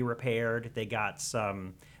 couldn't be repaired. They got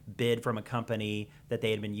some bid from a company that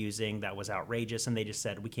they had been using that was outrageous, and they just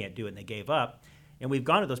said, we can't do it, and they gave up. And we've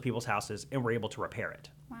gone to those people's houses and we're able to repair it.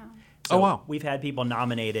 Wow. So Oh, wow. We've had people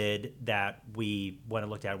nominated that when I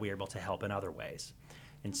looked at it, we were able to help in other ways.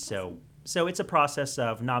 And so it's a process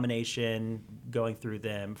of nomination, going through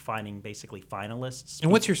them, finding basically finalists.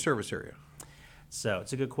 And what's your service area? So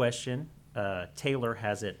it's a good question. Taylor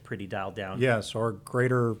has it pretty dialed down. Yes, our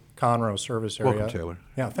greater Conroe service area. Welcome, Taylor.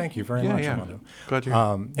 Yeah, thank you very Yeah, much, yeah. Armando. Glad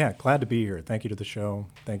you're here. Yeah, glad to be here. Thank you to the show.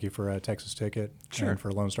 Thank you for Texas Ticket Sure. and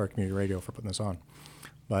for Lone Star Community Radio for putting this on.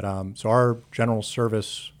 But so our general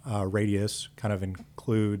service radius kind of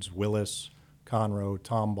includes Willis, Conroe,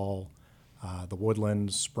 Tomball, the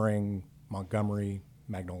Woodlands, Spring, Montgomery,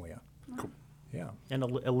 Magnolia. Cool. Yeah, And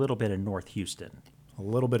a little bit in North Houston. a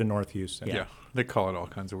little bit of North Houston. Yeah. They call it all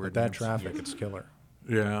kinds of But weird that names. traffic, it's killer.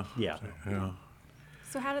 Yeah. Yeah. Yeah.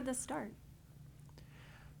 So how did this start?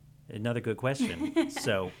 Another good question.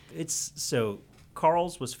 So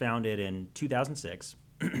Carl's was founded in 2006,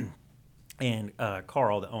 and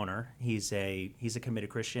Carl, the owner, he's a committed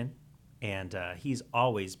Christian, and he's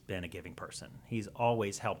always been a giving person. He's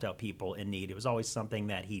always helped out people in need. It was always something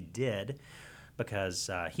that he did because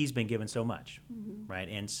he's been given so much, right?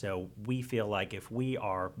 And so we feel like if we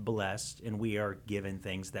are blessed and we are given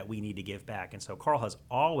things that we need to give back, and so Carl has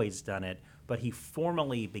always done it, but he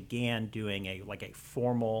formally began doing a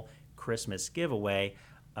formal Christmas giveaway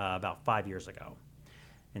about 5 years ago.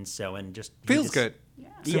 And so, and just he Feels just- good.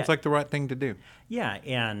 Seems Yeah. like the right thing to do. Yeah,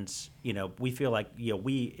 and we feel like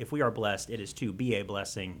if we are blessed, it is to be a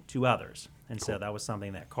blessing to others, and so that was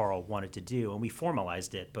something that Carl wanted to do, and we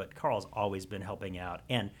formalized it. But Carl's always been helping out,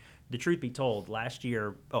 and the truth be told, last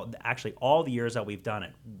year, actually all the years that we've done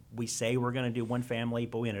it, we say we're going to do one family,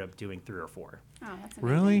 but we ended up doing 3 or 4. Oh, that's amazing.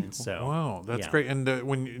 Really? And so, wow, that's yeah. great. And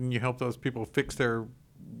when you help those people fix their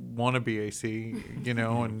wannabe AC,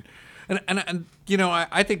 and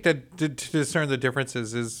I think that to discern the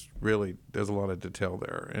differences is really, there's a lot of detail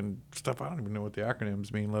there and stuff. I don't even know what the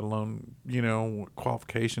acronyms mean, let alone what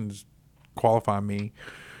qualifications qualify me,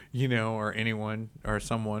 or anyone or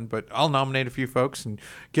someone. But I'll nominate a few folks and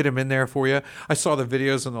get them in there for you. I saw the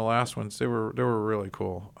videos in the last ones; they were really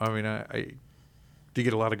cool. I mean, do you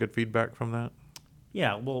get a lot of good feedback from that?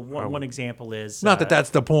 Yeah, well, one example is Not that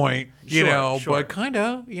that's the point, you sure, know, sure. but kind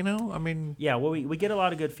of, you know, I mean. Yeah, well, we get a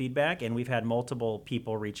lot of good feedback, and we've had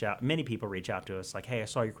many people reach out to us like, hey, I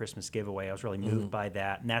saw your Christmas giveaway. I was really moved by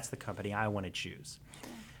that, and that's the company I want to choose.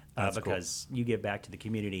 Because you give back to the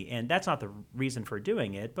community, and that's not the reason for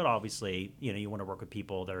doing it, but obviously, you know, you want to work with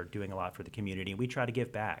people that are doing a lot for the community, and we try to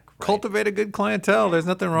give back. Right? Cultivate a good clientele. There's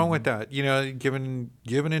nothing wrong with that. You know, giving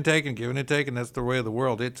and taking, that's the way of the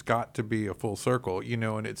world. It's got to be a full circle, you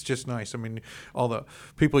know, and it's just nice. I mean, all the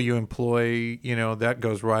people you employ, you know, that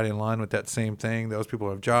goes right in line with that same thing. Those people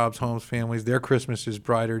have jobs, homes, families. Their Christmas is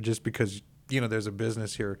brighter just because, you know, there's a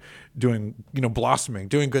business here doing, you know, blossoming,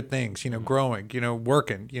 doing good things, you know, growing, you know,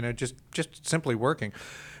 working, you know, just simply working.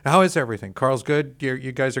 How is everything? Carl's good?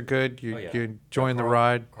 You guys are good? You enjoying the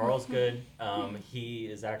ride? Carl's good. He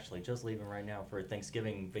is actually just leaving right now for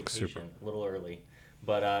Thanksgiving vacation, a little early.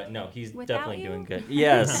 But no, he's Without definitely you? doing good.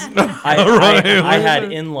 Yes, I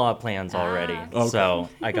had in-law plans already, so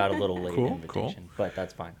I got a little late invitation, but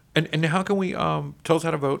that's fine. And how can we tell us how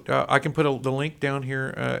to vote? I can put the link down here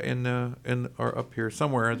in or up here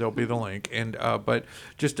somewhere. There'll be the link. And but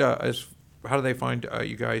just as how do they find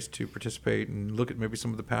you guys to participate and look at maybe some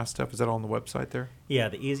of the past stuff? Is that all on the website there? Yeah,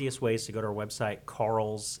 the easiest way is to go to our website,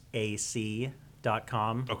 carlsac.com.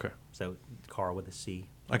 Okay. So Carl with a C.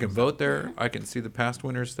 I can vote there. I can see the past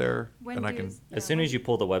winners there, and I can. As soon as you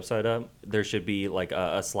pull the website up, there should be like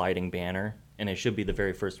a sliding banner, and it should be the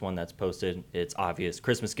very first one that's posted. It's obvious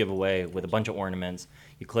Christmas giveaway with a bunch of ornaments.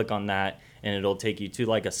 You click on that, and it'll take you to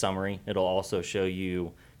like a summary. It'll also show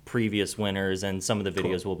you previous winners, and some of the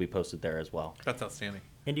videos will be posted there as well. That's outstanding.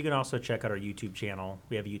 And you can also check out our YouTube channel.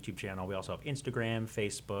 We have a YouTube channel. We also have Instagram,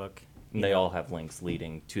 Facebook. And they all have links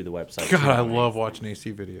leading to the website. God, too. I love watching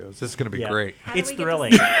AC videos. This is going to be Yeah. great. How do It's we get to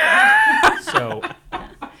thrilling. see So,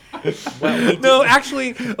 well, we No,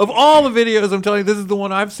 actually, of all the videos, I'm telling you, this is the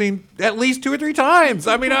one I've seen at least 2 or 3 times.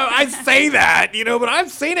 I mean, I say that, you know, but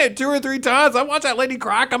I've seen it 2 or 3 times. I watched that lady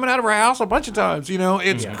cry coming out of her house a bunch of times. You know,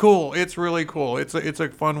 it's cool. It's really cool. It's a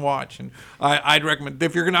fun watch, and I'd recommend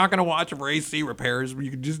if you're not going to watch it for AC repairs,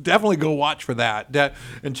 you can just definitely go watch for that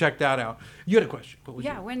and check that out. You had a question. What was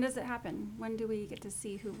Yeah, your- when does it happen? When do we get to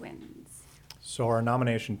see who wins? So our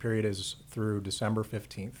nomination period is through December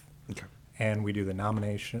 15th. Okay. And we do the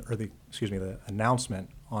the announcement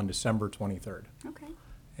on December 23rd. Okay.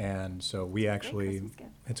 And so we actually, Christmas gift.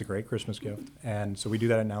 it's a great Christmas gift. And so we do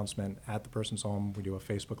that announcement at the person's home. We do a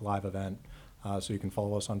Facebook Live event. So you can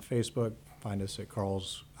follow us on Facebook, find us at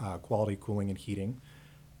Carl's Quality Cooling and Heating.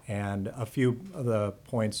 And a few of the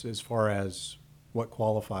points as far as what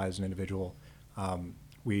qualifies an individual,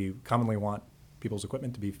 we commonly want people's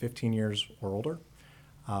equipment to be 15 years or older.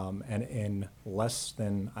 And in less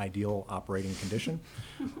than ideal operating condition.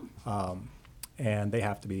 And they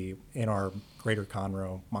have to be in our greater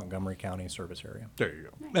Conroe, Montgomery County service area. There you go.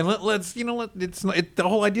 And let's the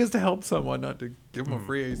whole idea is to help someone, not to give them a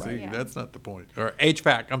free AC. Right. Yeah. That's not the point. Or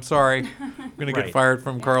HVAC. I'm sorry. I'm going to get Right. fired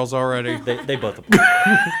from Carl's already. They both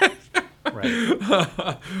apply.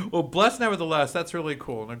 right. Well, blessed nevertheless. That's really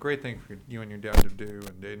cool and a great thing for you and your dad to do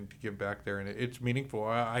and to give back there. And it's meaningful.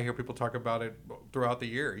 I hear people talk about it throughout the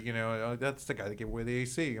year. You know, that's the guy that gave away the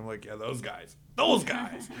AC. I'm like, yeah, those guys.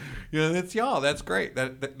 You know, that's y'all. That's great.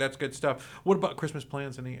 That's good stuff. What about Christmas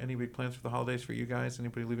plans? Any big plans for the holidays for you guys?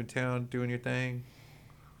 Anybody leaving town, doing your thing?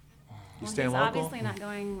 You Well, staying he's local? obviously not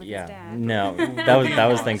going with his Yeah. dad. No, that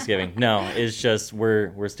was Thanksgiving. No, it's just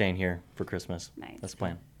we're staying here for Christmas. Nice. That's the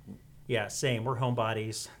plan. Yeah, same. We're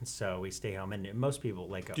homebodies, so we stay home. And most people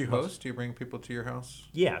like. Do you host? Do you bring people to your house?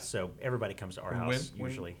 Yeah, so everybody comes to our And house when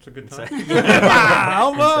usually. it's a good So- time.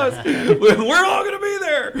 Almost. We're all gonna be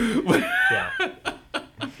there. yeah.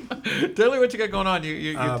 Tell me what you got going on.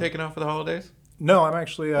 You're taking off for the holidays? No, I'm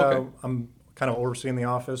actually, Okay. I'm kind of overseeing the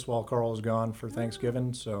office while Carl is gone for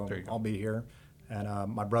Thanksgiving, so There you go. I'll be here. And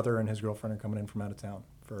my brother and his girlfriend are coming in from out of town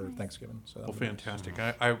for Thanksgiving. So Well, that'll be nice. fantastic.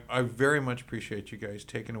 I very much appreciate you guys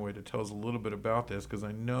taking away to tell us a little bit about this because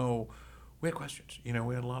I know we had questions. You know,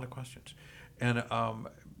 we had a lot of questions, and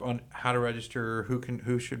on how to register,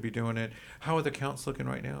 who should be doing it. How are the counts looking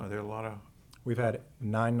right now? Are there a lot of We've had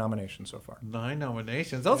 9 nominations so far. 9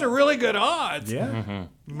 nominations? Those are really good odds. Yeah.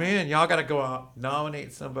 Man, y'all got to go out,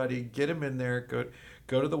 nominate somebody, get them in there.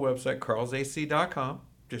 Go to the website, carlsac.com.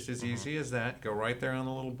 Just as easy as that. Go right there on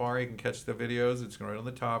the little bar. You can catch the videos. It's right on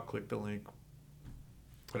the top. Click the link.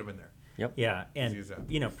 Put them in there. Yep. Yeah, and Easy as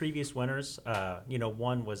that. previous winners,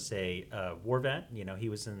 one was a war vet. He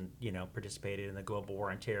was participated in the Global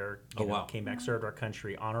War on Terror. Oh, wow. Came back, served our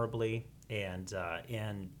country honorably, and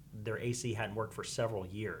their AC hadn't worked for several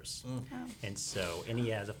years. And so, and he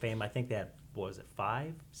has a family, I think they had, what was it,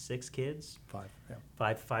 5, 6 kids? 5,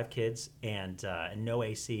 yeah. Five kids, and no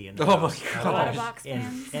AC in the Oh my house God. at A lot all. of box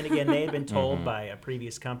fans. And again, they had been told by a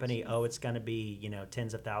previous company, oh, it's going to be,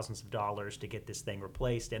 tens of thousands of dollars to get this thing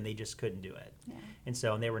replaced, and they just couldn't do it. Yeah. And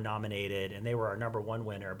so, and they were nominated, and they were our #1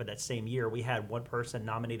 winner. But that same year, we had one person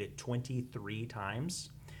nominated 23 times.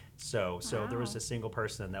 So there was Wow. a single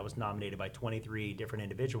person that was nominated by 23 different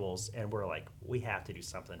individuals, and we're like, we have to do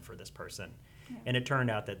something for this person. And it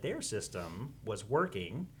turned out that their system was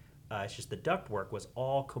working. It's just the ductwork was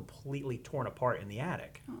all completely torn apart in the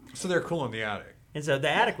attic. So they're cool in the attic. And so the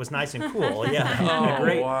attic was nice and cool. Yeah. Oh,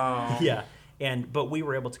 Great. wow. Yeah. But we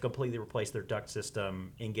were able to completely replace their duct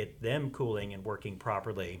system and get them cooling and working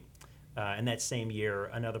properly. And that same year,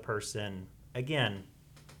 another person, again,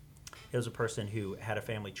 it was a person who had a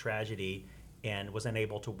family tragedy and was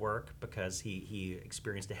unable to work because he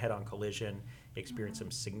experienced a head-on collision, experienced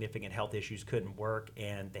some significant health issues, couldn't work,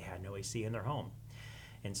 and they had no AC in their home.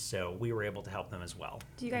 And so we were able to help them as well.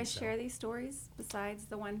 Do you And guys so- share these stories besides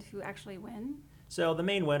the ones who actually win? So the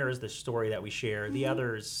main winner is the story that we share. The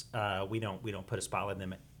others, we don't put a spotlight on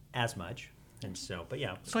them as much. And so, but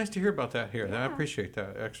yeah. It's nice to hear about that here. I Yeah. appreciate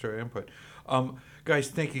that extra input. Guys,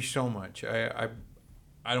 thank you so much.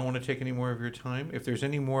 I don't want to take any more of your time. If there's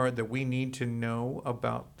any more that we need to know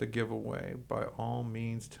about the giveaway, by all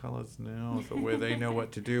means, tell us now so where they know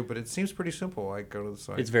what to do. But it seems pretty simple. Like, go to the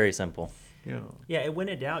site. It's very simple. Yeah, and when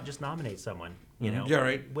in doubt, just nominate someone. You know. Yeah,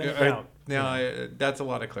 right. When in Yeah, doubt. now, that's a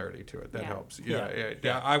lot of clarity to it. That Yeah. helps. Yeah.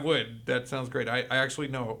 Yeah, I would. That sounds great. I actually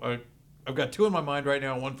know. I've got 2 in my mind right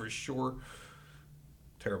now. One for sure.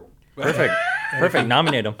 Terrible. Perfect. Perfect.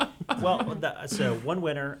 Nominate them. Well, so one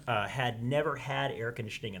winner had never had air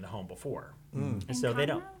conditioning in the home before, and so they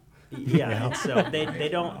don't. Yeah, and so they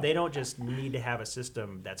don't just need to have a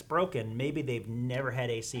system that's broken. Maybe they've never had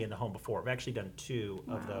AC in the home before. I've actually done 2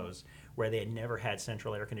 of those where they had never had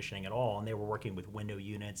central air conditioning at all, and they were working with window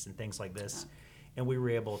units and things like this, and we were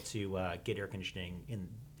able to get air conditioning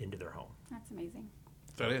into their home. That's amazing.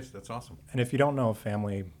 That's awesome. And if you don't know a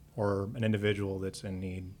family or an individual that's in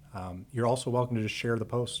need, you're also welcome to just share the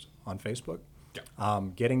post on Facebook.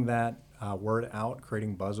 Getting that word out,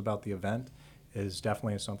 creating buzz about the event is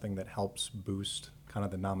definitely something that helps boost kind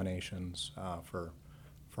of the nominations for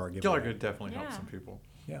our giveaway. Y'all are going to definitely help Yeah. some people.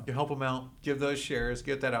 Yeah. You help them out, give those shares,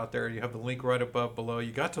 get that out there. You have the link right above below.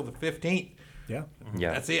 You got till the 15th. Yeah.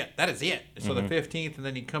 Yeah. That's it. That is it. So the 15th, and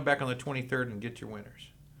then you come back on the 23rd and get your winners.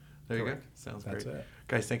 There you go. Sounds That's great. it.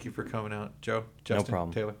 Guys, thank you for coming out. Joe, Justin,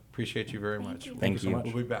 problem. Taylor, appreciate you very much. you. Thank you. We'll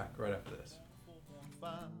be back right after this.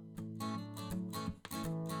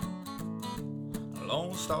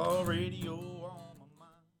 Lone Star Radio on my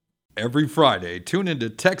mind. Every Friday, tune into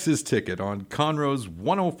Texas Ticket on Conroe's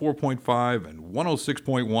 104.5 and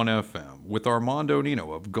 106.1 FM with Armando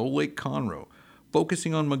Nino of Gull Lake Conroe,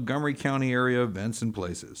 focusing on Montgomery County area events and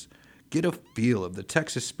places. Get a feel of the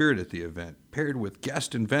Texas spirit at the event, paired with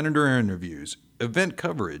guest and vendor interviews, event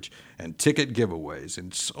coverage, and ticket giveaways,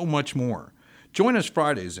 and so much more. Join us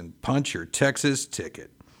Fridays and punch your Texas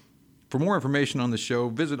ticket. For more information on the show,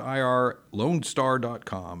 visit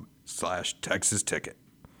irlonestar.com/Texas Ticket.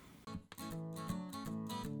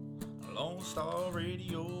 Lone Star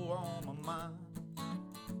Radio on my mind.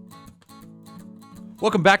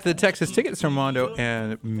 Welcome back to the Texas Ticket, Sir Armando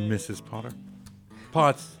and Mrs. Potter.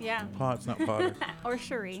 Potts. Yeah. Potts, not Potter. Or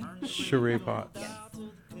Cherie, Cherie Potts.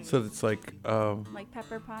 So it's like like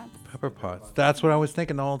Pepper Potts. Pepper Potts. That's what I was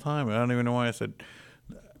thinking the whole time. I don't even know why I said.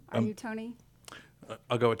 Are you Tony?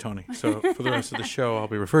 I'll go with Tony. So for the rest of the show, I'll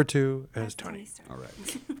be referred to as Tony. Starr. All right.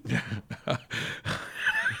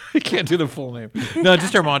 I can't do the full name. No,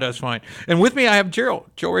 just Armando is fine. And with me, I have Gerald,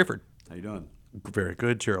 Joe Rayford. How you doing? Very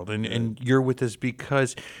good, Gerald. And you're with us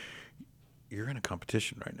because you're in a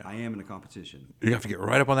competition right now. I am in a competition. You have to get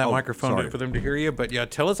right up on that microphone sorry. for them to hear you. But yeah,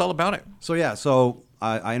 tell us all about it. So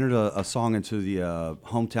I entered a song into the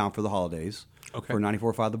hometown for the holidays for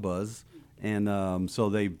 94.5 The Buzz, and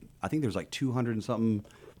I think there's like 200 and something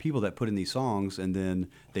people that put in these songs, and then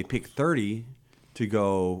they pick 30 to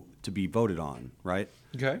go to be voted on, right?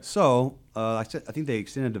 Okay. So I think they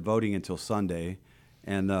extended the voting until Sunday,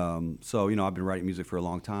 and so I've been writing music for a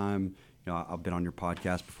long time. I've been on your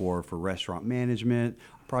podcast before for restaurant management.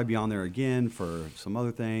 I'll probably be on there again for some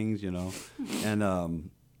other things, and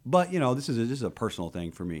but this is a personal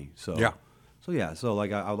thing for me. So Yeah. So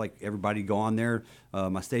like I would like everybody to go on there.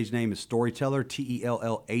 My stage name is Storyteller,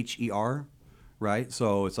 Tellher, right?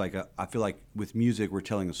 So it's like I feel like with music we're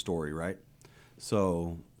telling a story, right?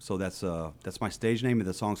 So that's my stage name, and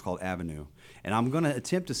the song's called Avenue. And I'm gonna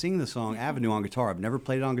attempt to sing the song Avenue on guitar. I've never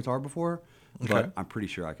played it on guitar before, but I'm pretty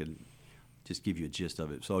sure I could just give you a gist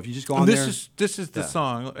of it. So if you just go on there, this is the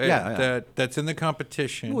song that's in the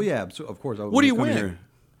competition. well, yeah, so of course. What do you win?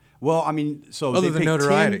 Well, I mean, so Other than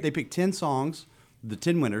notoriety. they pick 10 songs, the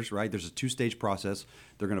 10 winners, right? There's a 2-stage process.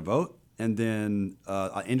 They're going to vote, and then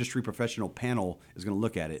an industry professional panel is going to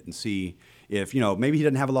look at it and see if, maybe he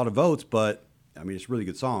doesn't have a lot of votes, but, I mean, it's a really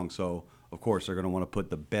good song. So, of course, they're going to want to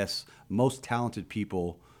put the best, most talented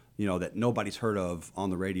people, that nobody's heard of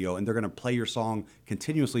on the radio, and they're going to play your song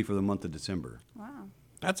continuously for the month of December. Wow.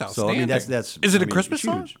 That's So, outstanding. I mean, that's Is it a I mean, Christmas it's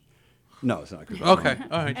song? huge. No, it's not a Christmas Okay. song.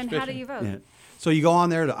 All right. And how do you vote? Yeah. So you go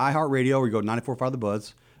on there to iHeartRadio, or you go to 94.5 The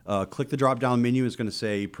Buzz, click the drop-down menu. It's going to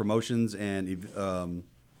say promotions and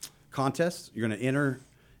contests. You're going to enter.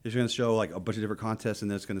 It's going to show like a bunch of different contests,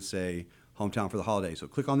 and then it's going to say hometown for the holiday. So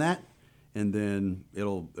click on that, and then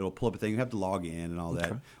it'll pull up a thing. You have to log in and all that.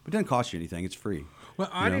 But it doesn't cost you anything. It's free. Well,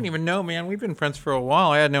 I didn't even know, man. We've been friends for a while.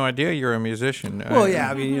 I had no idea you're a musician. Well, yeah.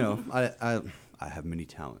 I mean, I have many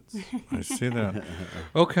talents. I see that.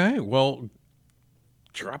 Okay. Well,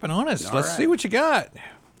 drop it on us. All Let's right. see what you got.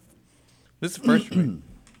 This is the first for me.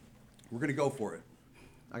 We're going to go for it.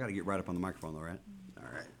 I got to get right up on the microphone, though, right?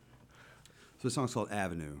 All right. So the song's called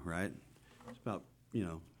Avenue, right? It's about,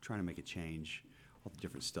 trying to make a change, all the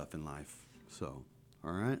different stuff in life. So,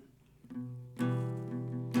 all right?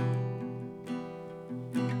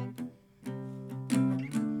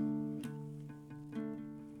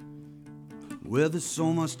 Well, there's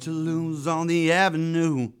so much to lose on the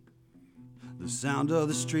avenue. The sound of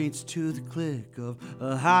the streets to the click of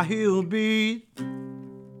a high heel beat.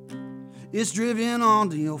 It's driven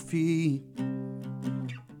onto your feet.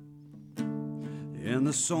 And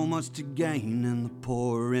there's so much to gain in the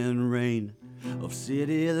pouring rain of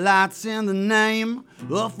city lights in the name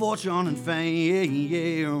of fortune and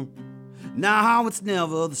fame. Now it's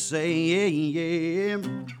never the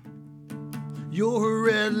same. You're a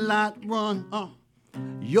red light run,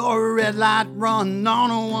 you're a red light run on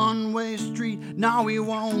a one-way street. Now we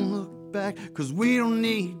won't look back, 'cause we don't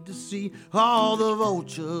need to see all the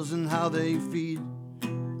vultures and how they feed.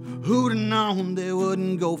 Who'd have known they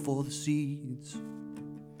wouldn't go for the seeds?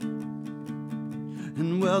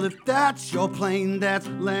 And well, if that's your plane that's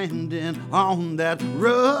landing on that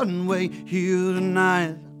runway here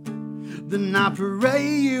tonight, then I pray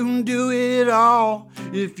you do it all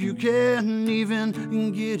if you can't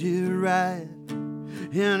even get it right.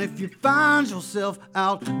 And if you find yourself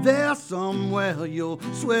out there somewhere, you'll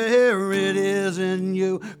swear it isn't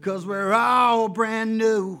you, 'cause we're all brand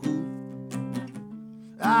new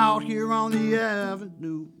out here on the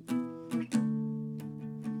avenue.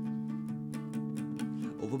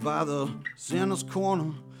 Over by the Center's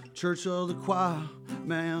Corner, Church of the Choir,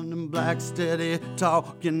 man in black steady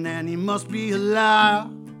talking, and he must be alive,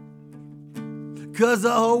 'cause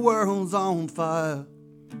the whole world's on fire.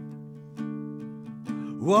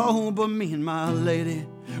 Whoa, but me and my lady,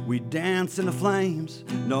 we dance in the flames,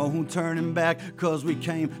 no turning back, 'cause we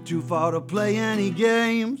came too far to play any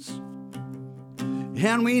games,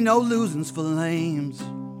 and we know losing's for lames.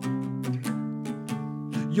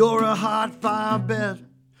 You're a hot fire bed,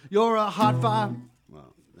 you're a hot fire.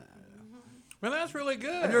 Well, that's really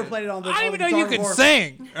good. I've never played it on the I didn't even on know you guitar could before.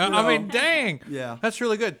 sing. You know. I mean, dang. Yeah. That's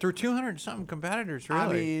really good. Through 200-something competitors, really.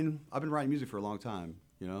 I mean, I've been writing music for a long time,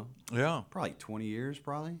 Yeah. Probably 20 years,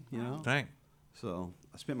 Dang. So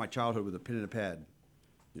I spent my childhood with a pen and a pad,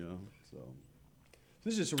 So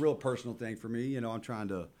this is just a real personal thing for me. I'm trying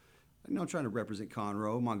to represent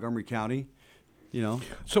Conroe, Montgomery County.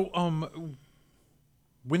 So,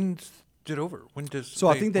 when's it over? When does? So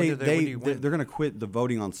I think when do you win? they're going to quit the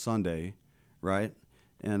voting on Sunday, right?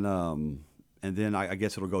 And then I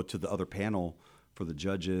guess it'll go to the other panel for the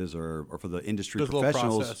judges or for the industry There's a little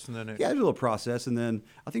professionals. process, and then it- Yeah, there's a little process, and then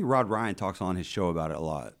I think Rod Ryan talks on his show about it a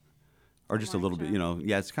lot, or just a little bit.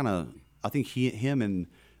 Yeah, it's kind of. I think him and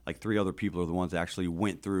like 3 other people are the ones that actually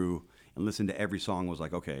went through and listened to every song. Was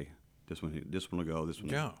like, okay, this one will go. This one.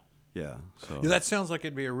 Yeah. Yeah. So Yeah, that sounds like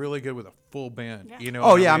it'd be really good with a full band. Yeah.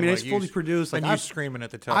 Oh yeah, I mean like it's fully produced. and Like you screaming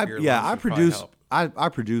at the top of your lungs. I would probably produce. help. I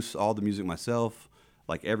produce all the music myself.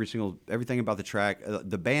 Like everything about the track.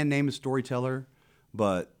 The band name is Storyteller,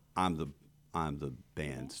 but I'm the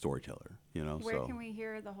band storyteller. Where so can we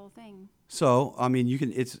hear the whole thing? so I mean you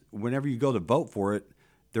can. It's whenever you go to vote for it,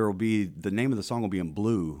 there will be the name of the song will be in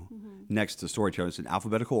blue next to Storyteller. It's in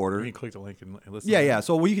alphabetical order. You can click the link and listen. Yeah, yeah.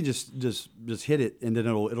 So you can just hit it, and then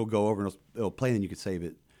it'll go over and it'll play, and then you can save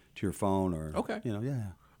it to your phone or Okay.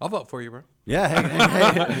 Yeah. I'll vote for you, bro. Yeah.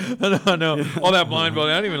 Hey. no, all that blind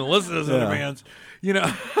voting. I don't even listen to those other Yeah. bands, you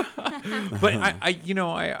know. But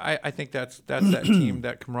I think that's that team,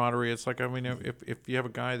 that camaraderie. It's like, I mean, if you have a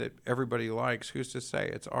guy that everybody likes, who's to say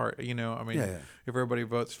it's art? You know, I mean, Yeah, yeah. if everybody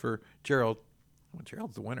votes for Gerald, well,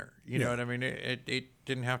 Gerald's the winner. You know Yeah. what I mean? It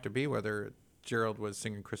didn't have to be whether Gerald was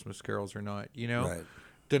singing Christmas carols or not. You know, Right.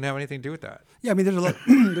 didn't have anything to do with that. Yeah, I mean, there's a lot,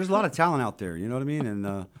 there's a lot of talent out there. You know what I mean?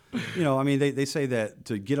 And you know, I mean, they say that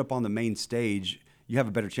to get up on the main stage, you have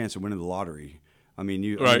a better chance of winning the lottery. I mean,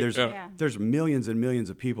 Right, there's yeah. there's millions and millions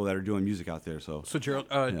of people that are doing music out there. So Gerald,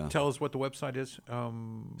 Yeah. tell us what the website is.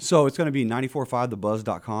 So it's going to be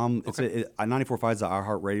 945thebuzz.com. It's 945 is the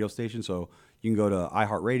iHeart radio station. So you can go to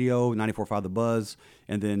iHeartRadio, 945 The Buzz,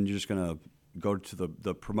 and then you're just going to go to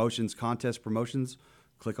the promotions, contest promotions,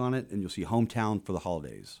 click on it, and you'll see Hometown for the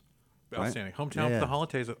Holidays. Right? Outstanding. Hometown Yeah, for yeah. the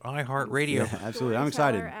holidays at iHeartRadio. Yeah, absolutely. I'm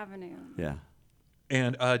excited. Storyteller Avenue. Yeah.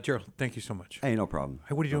 And Gerald, thank you so much. Hey, no problem.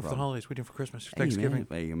 Hey, what are you doing No for the problem. holidays? What are you doing for Christmas, for Hey, Thanksgiving?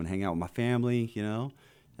 man, hey, I'm gonna hang out with my family. You know,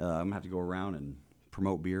 I'm gonna have to go around and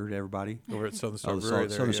promote beer to everybody. Over at Southern Star Oh, the Brewery.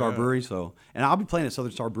 there, Southern Star yeah. Brewery. So, and I'll be playing at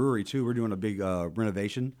Southern Star Brewery too. We're doing a big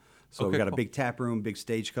renovation. So Okay, we got a cool. big tap room, big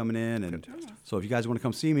stage coming in, and so if you guys want to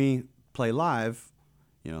come see me play live,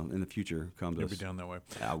 you know, in the future, come to You'll us. be down that way.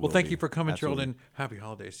 I Well, will thank be. you for coming, Gerald, Absolutely. and happy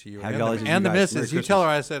holidays to you. Happy and holidays the, to and you the guys. missus. Merry You tell her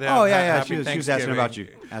I Christmas. said, Oh, yeah, happy she was asking about you.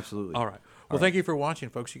 Thanksgiving. Absolutely. All right. Well, thank you for watching,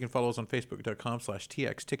 folks. You can follow us on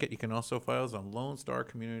Facebook.com/TX Ticket. You can also follow us on Lone Star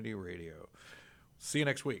Community Radio. See you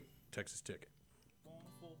next week. Texas Ticket.